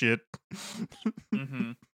political shit.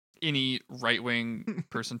 Mm-hmm. Any right-wing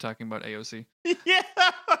person talking about AOC. Yeah.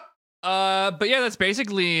 But yeah, that's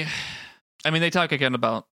basically, I mean, they talk again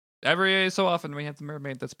about every so often we have the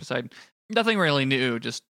mermaid that's Poseidon. Nothing really new,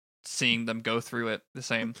 just seeing them go through it the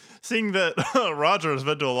same. Seeing that Roger has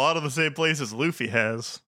been to a lot of the same places Luffy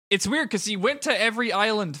has. It's weird because he went to every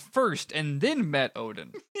island first and then met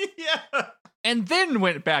Odin. Yeah. And then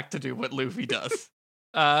went back to do what Luffy does.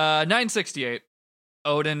 968.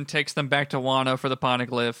 Odin takes them back to Wano for the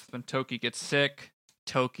poneglyph. When Toki gets sick,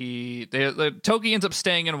 Toki ends up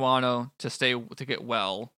staying in Wano to get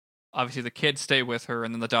well. Obviously, the kids stay with her,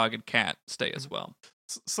 and then the dog and cat stay as well.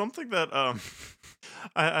 Something that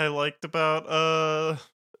I liked about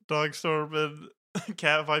Dogstorm and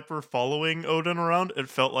Cat Viper following Odin around, it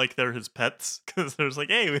felt like they're his pets, because there's like,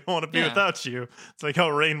 hey, we don't want to be without you. It's like how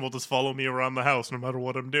Rain will just follow me around the house no matter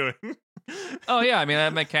what I'm doing. Oh yeah, I mean, I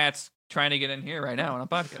have my cats trying to get in here right now on a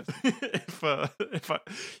podcast.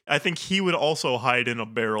 I think he would also hide in a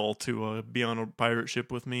barrel to be on a pirate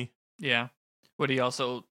ship with me. Yeah. Would he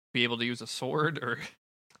also be able to use a sword, or?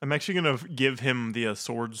 I'm actually gonna give him the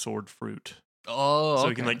sword fruit. Oh, so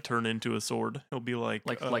he can like turn into a sword. He'll be like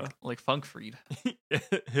Funkfried.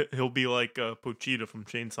 He'll be like Pochita from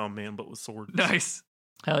Chainsaw Man, but with swords. Nice.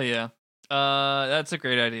 Hell yeah. That's a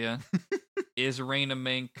great idea. Is Rain a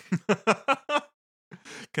mink?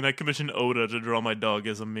 Can I commission Oda to draw my dog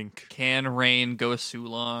as a mink? Can Rain go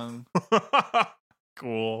Sulong?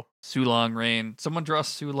 Cool. Sulong Rain. Someone draw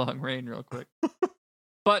Sulong Rain real quick.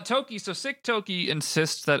 But Toki, so sick Toki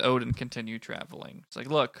insists that Odin continue traveling. It's like,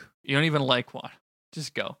 look, you don't even like one.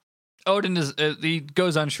 Just go. Odin he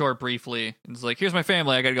goes on shore briefly and is like, here's my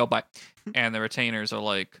family, I gotta go, bye. And the retainers are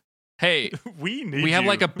like, hey, we have you.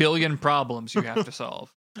 like 1 billion problems you have to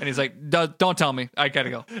solve. And he's like, don't tell me, I gotta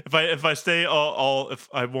go. If I stay, if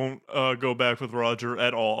I won't go back with Roger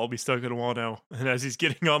at all, I'll be stuck in Wano. And as he's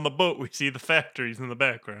getting on the boat, we see the factories in the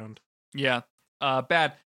background. Yeah,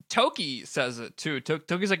 bad. Toki says it too.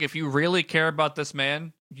 Toki's like, if you really care about this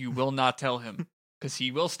man, you will not tell him, because he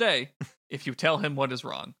will stay if you tell him what is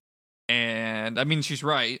wrong. And I mean, she's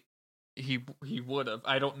right. He would have.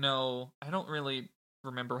 I don't know. I don't really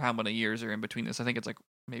remember how many years are in between this. I think it's like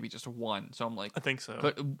maybe just 1. So I'm like, I think so.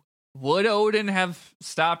 But would Odin have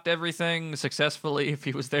stopped everything successfully if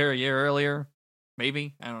he was there a year earlier?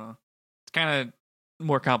 Maybe. I don't know. It's kind of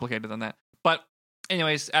more complicated than that. But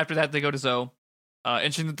anyways, after that, they go to Zoe.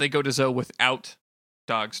 Interesting that they go to Zoe without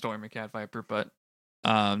Dog, Storm, and Cat Viper, but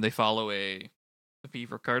they follow a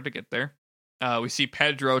beaver card to get there. We see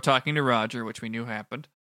Pedro talking to Roger, which we knew happened.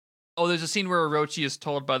 Oh, there's a scene where Orochi is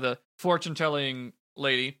told by the fortune-telling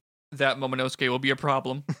lady that Momonosuke will be a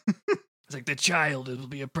problem. It's like, the child, it'll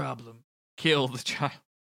be a problem. Kill the child.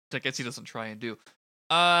 Which I guess he doesn't try and do.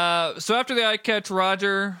 So after the eye catch,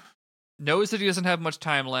 Roger knows that he doesn't have much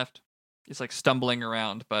time left. He's like stumbling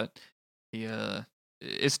around, but he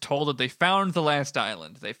is told that they found the last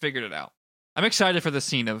island. They figured it out. I'm excited for the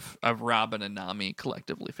scene of Robin and Nami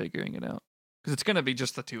collectively figuring it out. Because it's going to be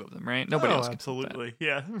just the two of them, right? Nobody else can do that. Absolutely,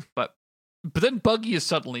 yeah. But then Buggy is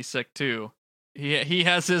suddenly sick too. He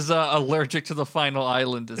has his allergic to the final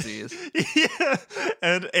island disease. Yeah,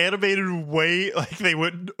 and animated way, like they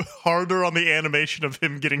went harder on the animation of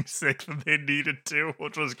him getting sick than they needed to,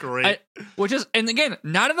 which was great. And again,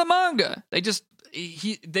 not in the manga. They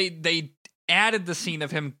added the scene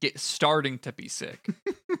of him starting to be sick.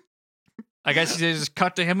 I guess they just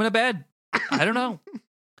cut to him in a bed. I don't know.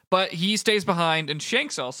 But he stays behind, and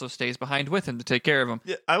Shanks also stays behind with him to take care of him.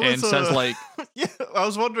 Yeah, and says like, yeah, I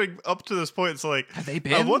was wondering up to this point. It's like, have they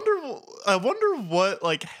been? I wonder what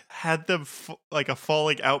like had them like a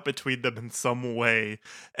falling out between them in some way.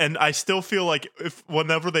 And I still feel like if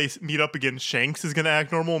whenever they meet up again, Shanks is gonna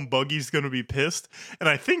act normal and Buggy's gonna be pissed. And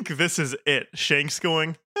I think this is it. Shanks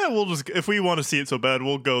going, yeah, we'll just, if we want to see it so bad,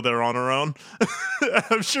 we'll go there on our own.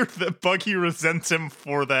 I'm sure that Buggy resents him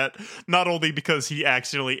for that, not only because he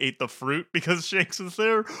accidentally ate the fruit because Shanks was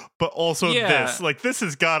there, but also this. Like, this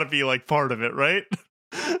has got to be, like, part of it, right?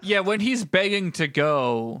 Yeah, when he's begging to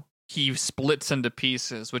go, he splits into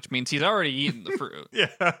pieces, which means he's already eaten the fruit.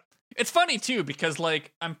 Yeah. It's funny, too, because,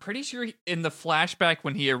 like, I'm pretty sure in the flashback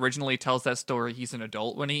when he originally tells that story, he's an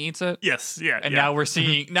adult when he eats it. Yes, yeah. And now we're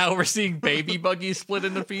seeing baby Buggy split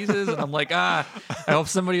into pieces, and I'm like, I hope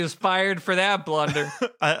somebody was fired for that blunder.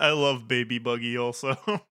 I love Baby Buggy also.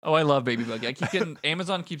 Oh, I love Baby Buggy. I keep getting,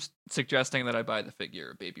 Amazon keeps suggesting that I buy the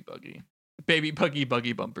figure of Baby Buggy. Baby Buggy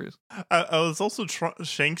Buggy bumpers. I was also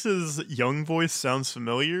Shanks's young voice sounds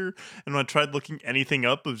familiar, and when I tried looking anything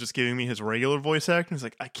up, it was just giving me his regular voice acting. It's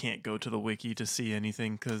like, I can't go to the wiki to see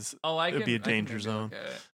anything because it'd be a danger zone.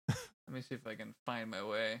 Let me see if I can find my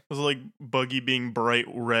way. It was like Buggy being bright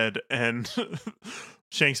red and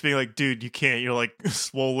Shanks being like, dude, you can't. You're like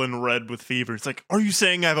swollen red with fever. It's like, are you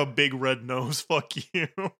saying I have a big red nose? Fuck you.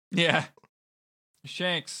 Yeah.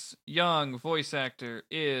 Shanks' young voice actor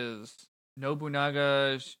is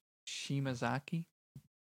Nobunaga Shimazaki.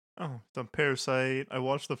 Oh, it's on Parasite. I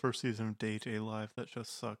watched the first season of Date A Live. That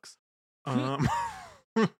just sucks.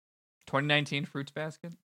 2019 Fruits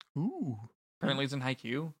Basket. Ooh. Apparently it's in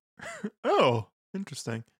Haikyuu. Oh,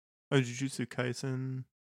 interesting. Oh, Jujutsu Kaisen.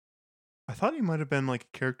 I thought he might have been like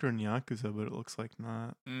a character in Yakuza, but it looks like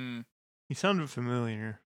not. He sounded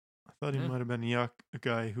familiar. I thought he might have been a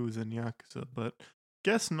guy who was in Yakuza, but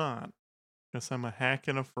guess not. Guess I'm a hack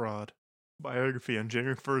and a fraud. Biography on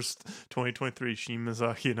January 1st, 2023,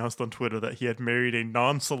 Shimazaki announced on Twitter that he had married a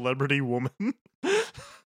non-celebrity woman.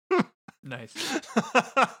 Nice.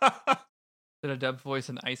 Did a dub voice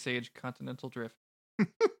in Ice Age Continental Drift.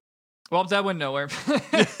 Well, that went nowhere.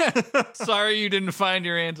 Sorry you didn't find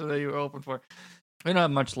your answer that you were hoping for. We don't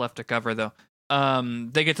have much left to cover, though.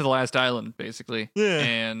 They get to the last island, basically. Yeah.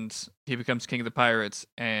 And he becomes king of the pirates.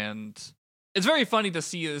 And it's very funny to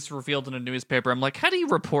see this revealed in a newspaper. I'm like, how do you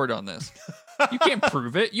report on this? You can't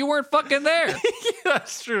prove it. You weren't fucking there. Yeah,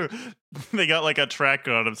 that's true. They got like a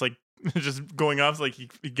tracker on him. It's like, Just going off like he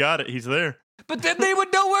got it. He's there. But then they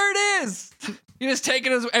would know where it is.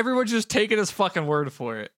 Everyone's just taking his fucking word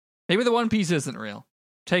for it. Maybe the One Piece isn't real.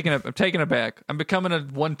 I'm taking it back. I'm becoming a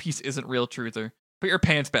One Piece isn't real truther. Put your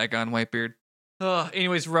pants back on, Whitebeard.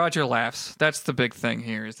 Anyways, Roger laughs. That's the big thing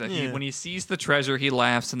here, is that when he sees the treasure, he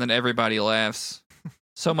laughs, and then everybody laughs.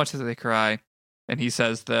 So much that they cry. And he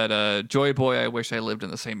says that, Joy Boy, I wish I lived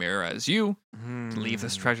in the same era as you. Leave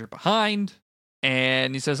this treasure behind.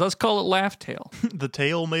 And he says, let's call it Laugh Tale. The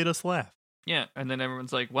tale made us laugh. Yeah, and then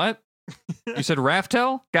everyone's like, what? You said Raft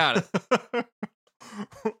Tale? Got it.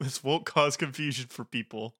 This won't cause confusion for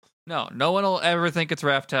people. No one will ever think it's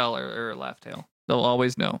Raft Tale or Laugh Tale. They'll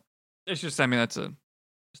always know. It's just, that's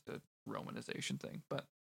just a romanization thing. But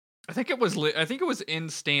I think it was in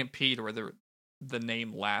Stampede where the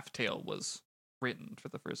name Laugh Tale was written for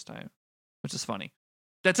the first time, which is funny.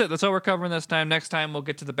 That's it. That's all we're covering this time. Next time we'll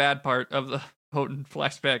get to the bad part of the Houghton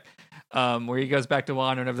flashback, where he goes back to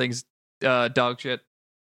Wano and everything's dog shit.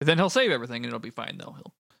 But then he'll save everything and it'll be fine though.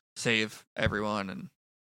 He'll save everyone and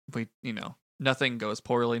nothing goes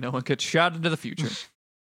poorly. No one gets shot into the future.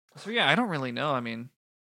 So yeah, I don't really know.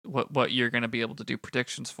 What you're going to be able to do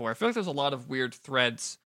predictions for. I feel like there's a lot of weird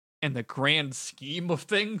threads in the grand scheme of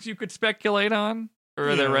things you could speculate on,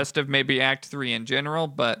 or the rest of maybe Act 3 in general,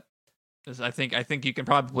 but I think you can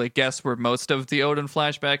probably guess where most of the Odin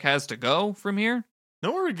flashback has to go from here.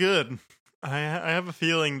 No, we're good. I have a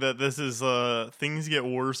feeling that this is things get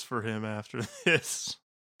worse for him after this.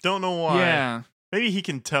 Don't know why. Yeah. Maybe he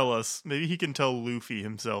can tell us. Maybe he can tell Luffy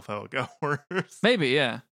himself how it got worse. Maybe,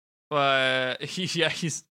 yeah.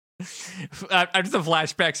 He's after the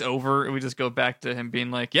flashback's over, we just go back to him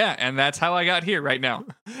being like, yeah, and that's how I got here right now.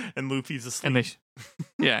 And Luffy's asleep.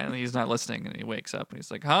 And he's not listening, and he wakes up and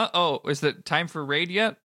he's like, huh? Oh, is it time for raid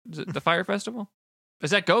yet? Is it the Fire Festival?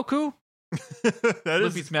 Is that Goku?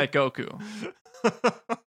 Luffy's Matt Goku.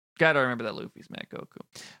 Gotta remember that Luffy's Matt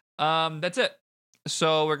Goku. That's it.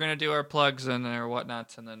 So we're gonna do our plugs and our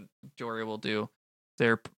whatnots, and then Jory will do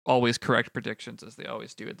their always correct predictions, as they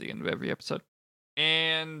always do at the end of every episode.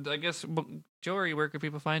 And I guess, Jory, where can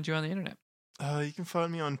people find you on the internet? You can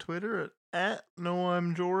find me on Twitter at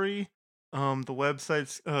 @NoI'mJory. The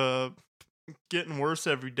website's getting worse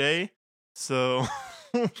every day, so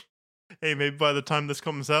hey, maybe by the time this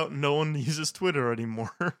comes out, no one uses Twitter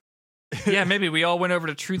anymore. Yeah, maybe we all went over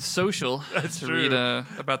to Truth Social to read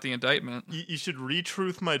about the indictment. You should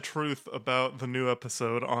retruth my truth about the new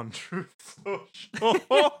episode on Truth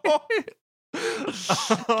Social.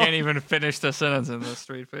 Can't even finish the sentence in a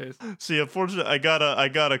straight face. See, unfortunately, I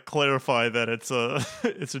gotta clarify that it's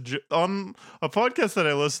on a podcast that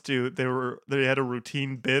I listened to. They had a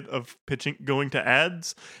routine bit of going to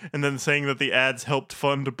ads and then saying that the ads helped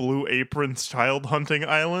fund Blue Apron's child hunting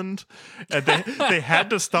island, and they had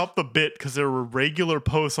to stop the bit because there were regular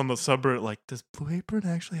posts on the subreddit like, does Blue Apron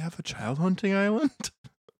actually have a child hunting island?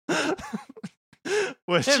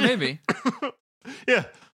 Which, yeah, maybe. Yeah.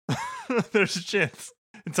 There's a chance.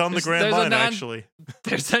 It's on the Grand Line, actually.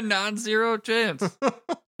 There's a non-zero chance.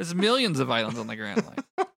 There's millions of islands on the Grand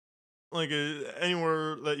Line. Like,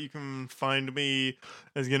 anywhere that you can find me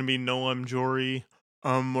is going to be No I'm Jory,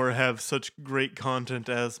 or have such great content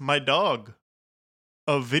as my dog,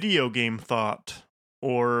 a video game thought,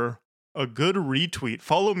 or a good retweet.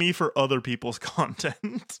 Follow me for other people's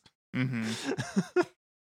content. Mm-hmm.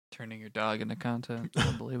 Turning your dog into content.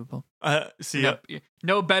 Unbelievable. See,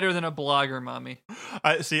 no better than a blogger, mommy.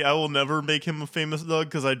 I will never make him a famous dog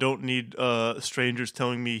because I don't need strangers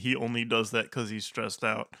telling me he only does that because he's stressed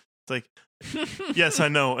out. It's like, yes, I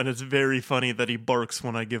know, and it's very funny that he barks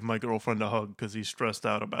when I give my girlfriend a hug because he's stressed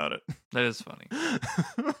out about it. That is funny.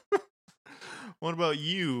 What about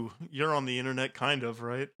you? You're on the internet, kind of,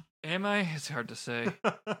 right? Am I? It's hard to say.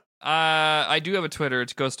 I do have a Twitter.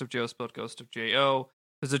 It's Ghost of Joe, spelled Ghost of J-O.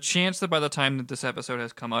 There's a chance that by the time that this episode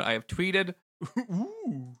has come out, I have tweeted.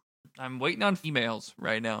 Ooh. I'm waiting on emails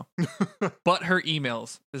right now. But her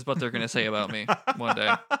emails is what they're going to say about me one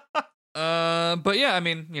day. But yeah,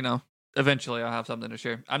 eventually I'll have something to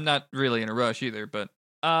share. I'm not really in a rush either, but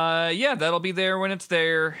yeah, that'll be there when it's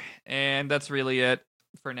there. And that's really it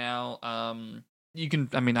for now. You can,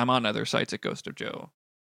 I'm on other sites at Ghost of Joe,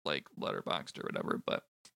 like Letterboxd or whatever, but,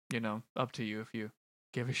 up to you if you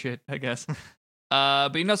give a shit, I guess.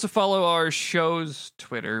 But you can also follow our show's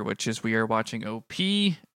Twitter, which is We Are Watching OP,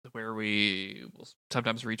 where we will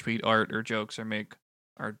sometimes retweet art or jokes or make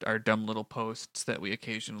our dumb little posts that we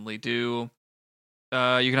occasionally do.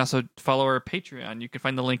 You can also follow our Patreon. You can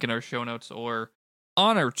find the link in our show notes or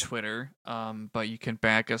on our Twitter. But you can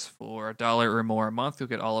back us for $1 or more a month. You'll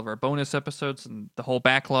get all of our bonus episodes and the whole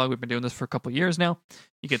backlog. We've been doing this for a couple years now.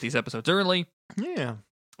 You get these episodes early. Yeah.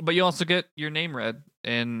 But you also get your name read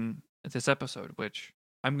in this episode, which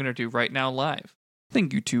I'm going to do right now live.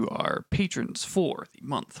 Thank you to our patrons for the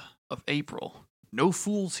month of April. No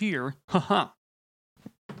fools here. Haha.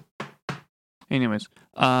 Anyways,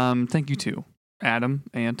 thank you to Adam,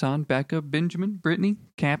 Anton, Becca, Benjamin, Brittany,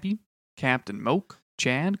 Cappy, Captain Moke,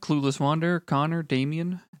 Chad, Clueless Wanderer, Connor,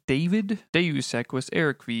 Damien, David, Deus Equus,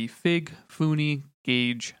 Eric V, Fig, Fooney,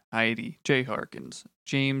 Gage, Heidi, Jay Harkins,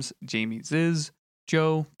 James, Jamie Ziz,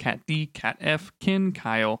 Joe, Cat D, Cat F, Ken,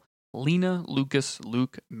 Kyle, Lena, Lucas,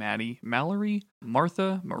 Luke, Maddie, Mallory,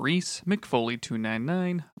 Martha, Maurice,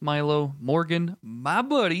 McFoley299, Milo, Morgan, my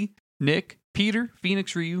buddy, Nick, Peter,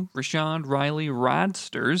 Phoenix Ryu, Rashawn, Riley,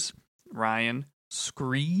 Rodsters, Ryan,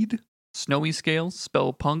 Screed, Snowy Scales,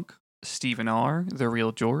 Spell Punk, Stephen R, The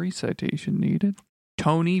Real Jory, citation needed,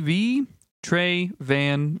 Tony V, Trey,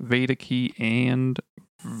 Van, Vedaki, and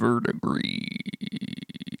Vertigree.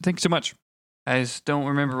 Thanks so much. I just don't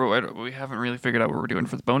remember we haven't really figured out what we're doing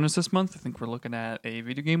for the bonus this month. I think we're looking at a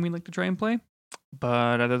video game we'd like to try and play.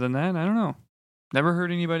 But other than that, I don't know. Never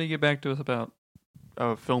heard anybody get back to us about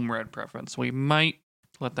a film red preference. We might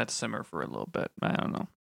let that simmer for a little bit. I don't know.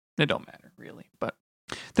 It don't matter, really. But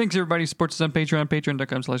thanks, everybody who supports us on Patreon.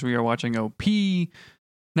 Patreon.com/weareWatchingOP.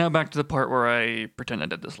 Now back to the part where I pretend I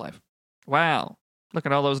did this live. Wow. Look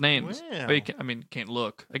at all those names. Wow. But can't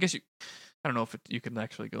look. I guess I don't know if you can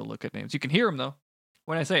actually go look at names. You can hear them, though,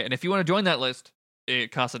 when I say it. And if you want to join that list,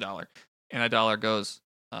 it costs $1. And $1 goes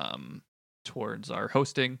towards our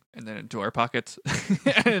hosting and then into our pockets.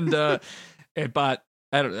 And it bought,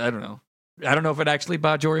 I don't know. I don't know if it actually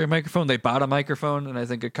bought Jory a microphone. They bought a microphone, and I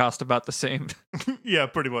think it cost about the same. Yeah,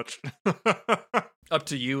 pretty much. Up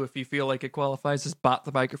to you if you feel like it qualifies as bought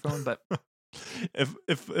the microphone, but...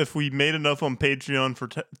 If we made enough on Patreon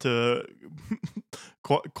to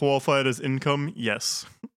qualify it as income, yes.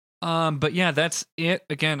 But yeah, that's it.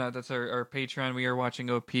 Again, that's our Patreon. We are watching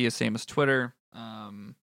OP, is same as Twitter.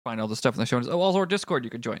 Find all the stuff in the show notes. Oh, also our Discord. You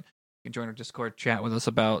can join. You can join our Discord, chat with us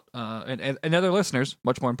about and other listeners.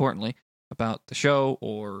 Much more importantly, about the show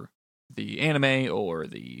or the anime or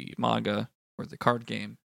the manga or the card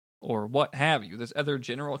game or what have you. There's other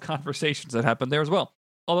general conversations that happen there as well.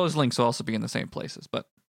 All those links will also be in the same places. But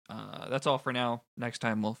that's all for now. Next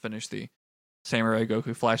time we'll finish the Samurai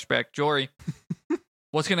Goku flashback. Jory,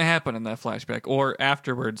 what's going to happen in that flashback? Or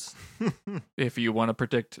afterwards, if you want to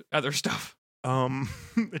predict other stuff.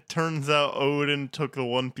 It turns out Odin took the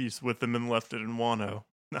One Piece with him and left it in Wano.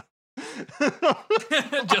 No.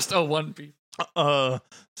 Just a One Piece.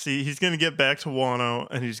 See, he's going to get back to Wano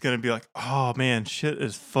and he's going to be like, oh man, shit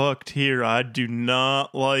is fucked here. I do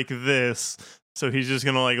not like this. So he's just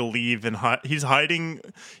gonna leave and he's hiding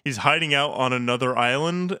out on another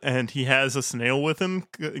island, and he has a snail with him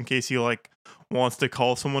in case he wants to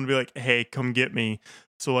call someone and be like, "Hey, come get me,"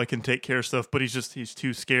 so I can take care of stuff. But he's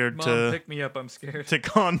too scared Mom, pick me up. I'm scared to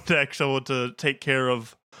contact someone to take care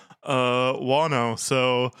of Wano.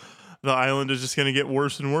 So the island is just gonna get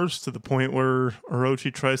worse and worse to the point where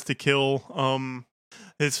Orochi tries to kill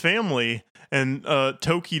his family. And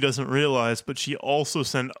Toki doesn't realize, but she also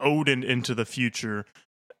sent Odin into the future.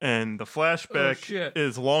 And the flashback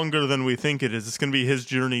is longer than we think it is. It's going to be his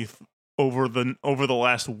journey over the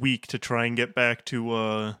last week to try and get back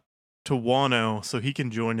to Wano so he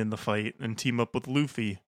can join in the fight and team up with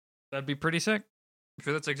Luffy. That'd be pretty sick. I'm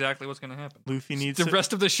sure that's exactly what's going to happen. Luffy needs the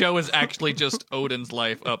rest of the show is actually just Odin's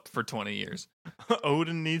life up for 20 years.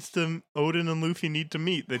 Odin and Luffy need to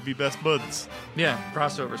meet. They'd be best buds. Yeah,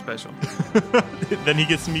 crossover special. Then he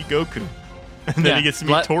gets to meet Goku. And then he gets to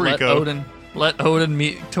meet Toriko. Let Odin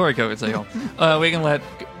meet Toriko. It's we can let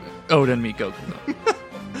Odin meet Goku.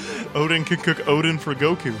 Odin can cook Odin for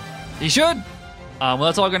Goku. He should. Well,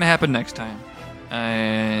 that's all going to happen next time.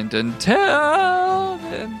 And until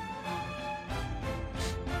then...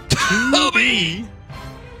 To be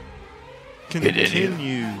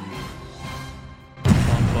continued.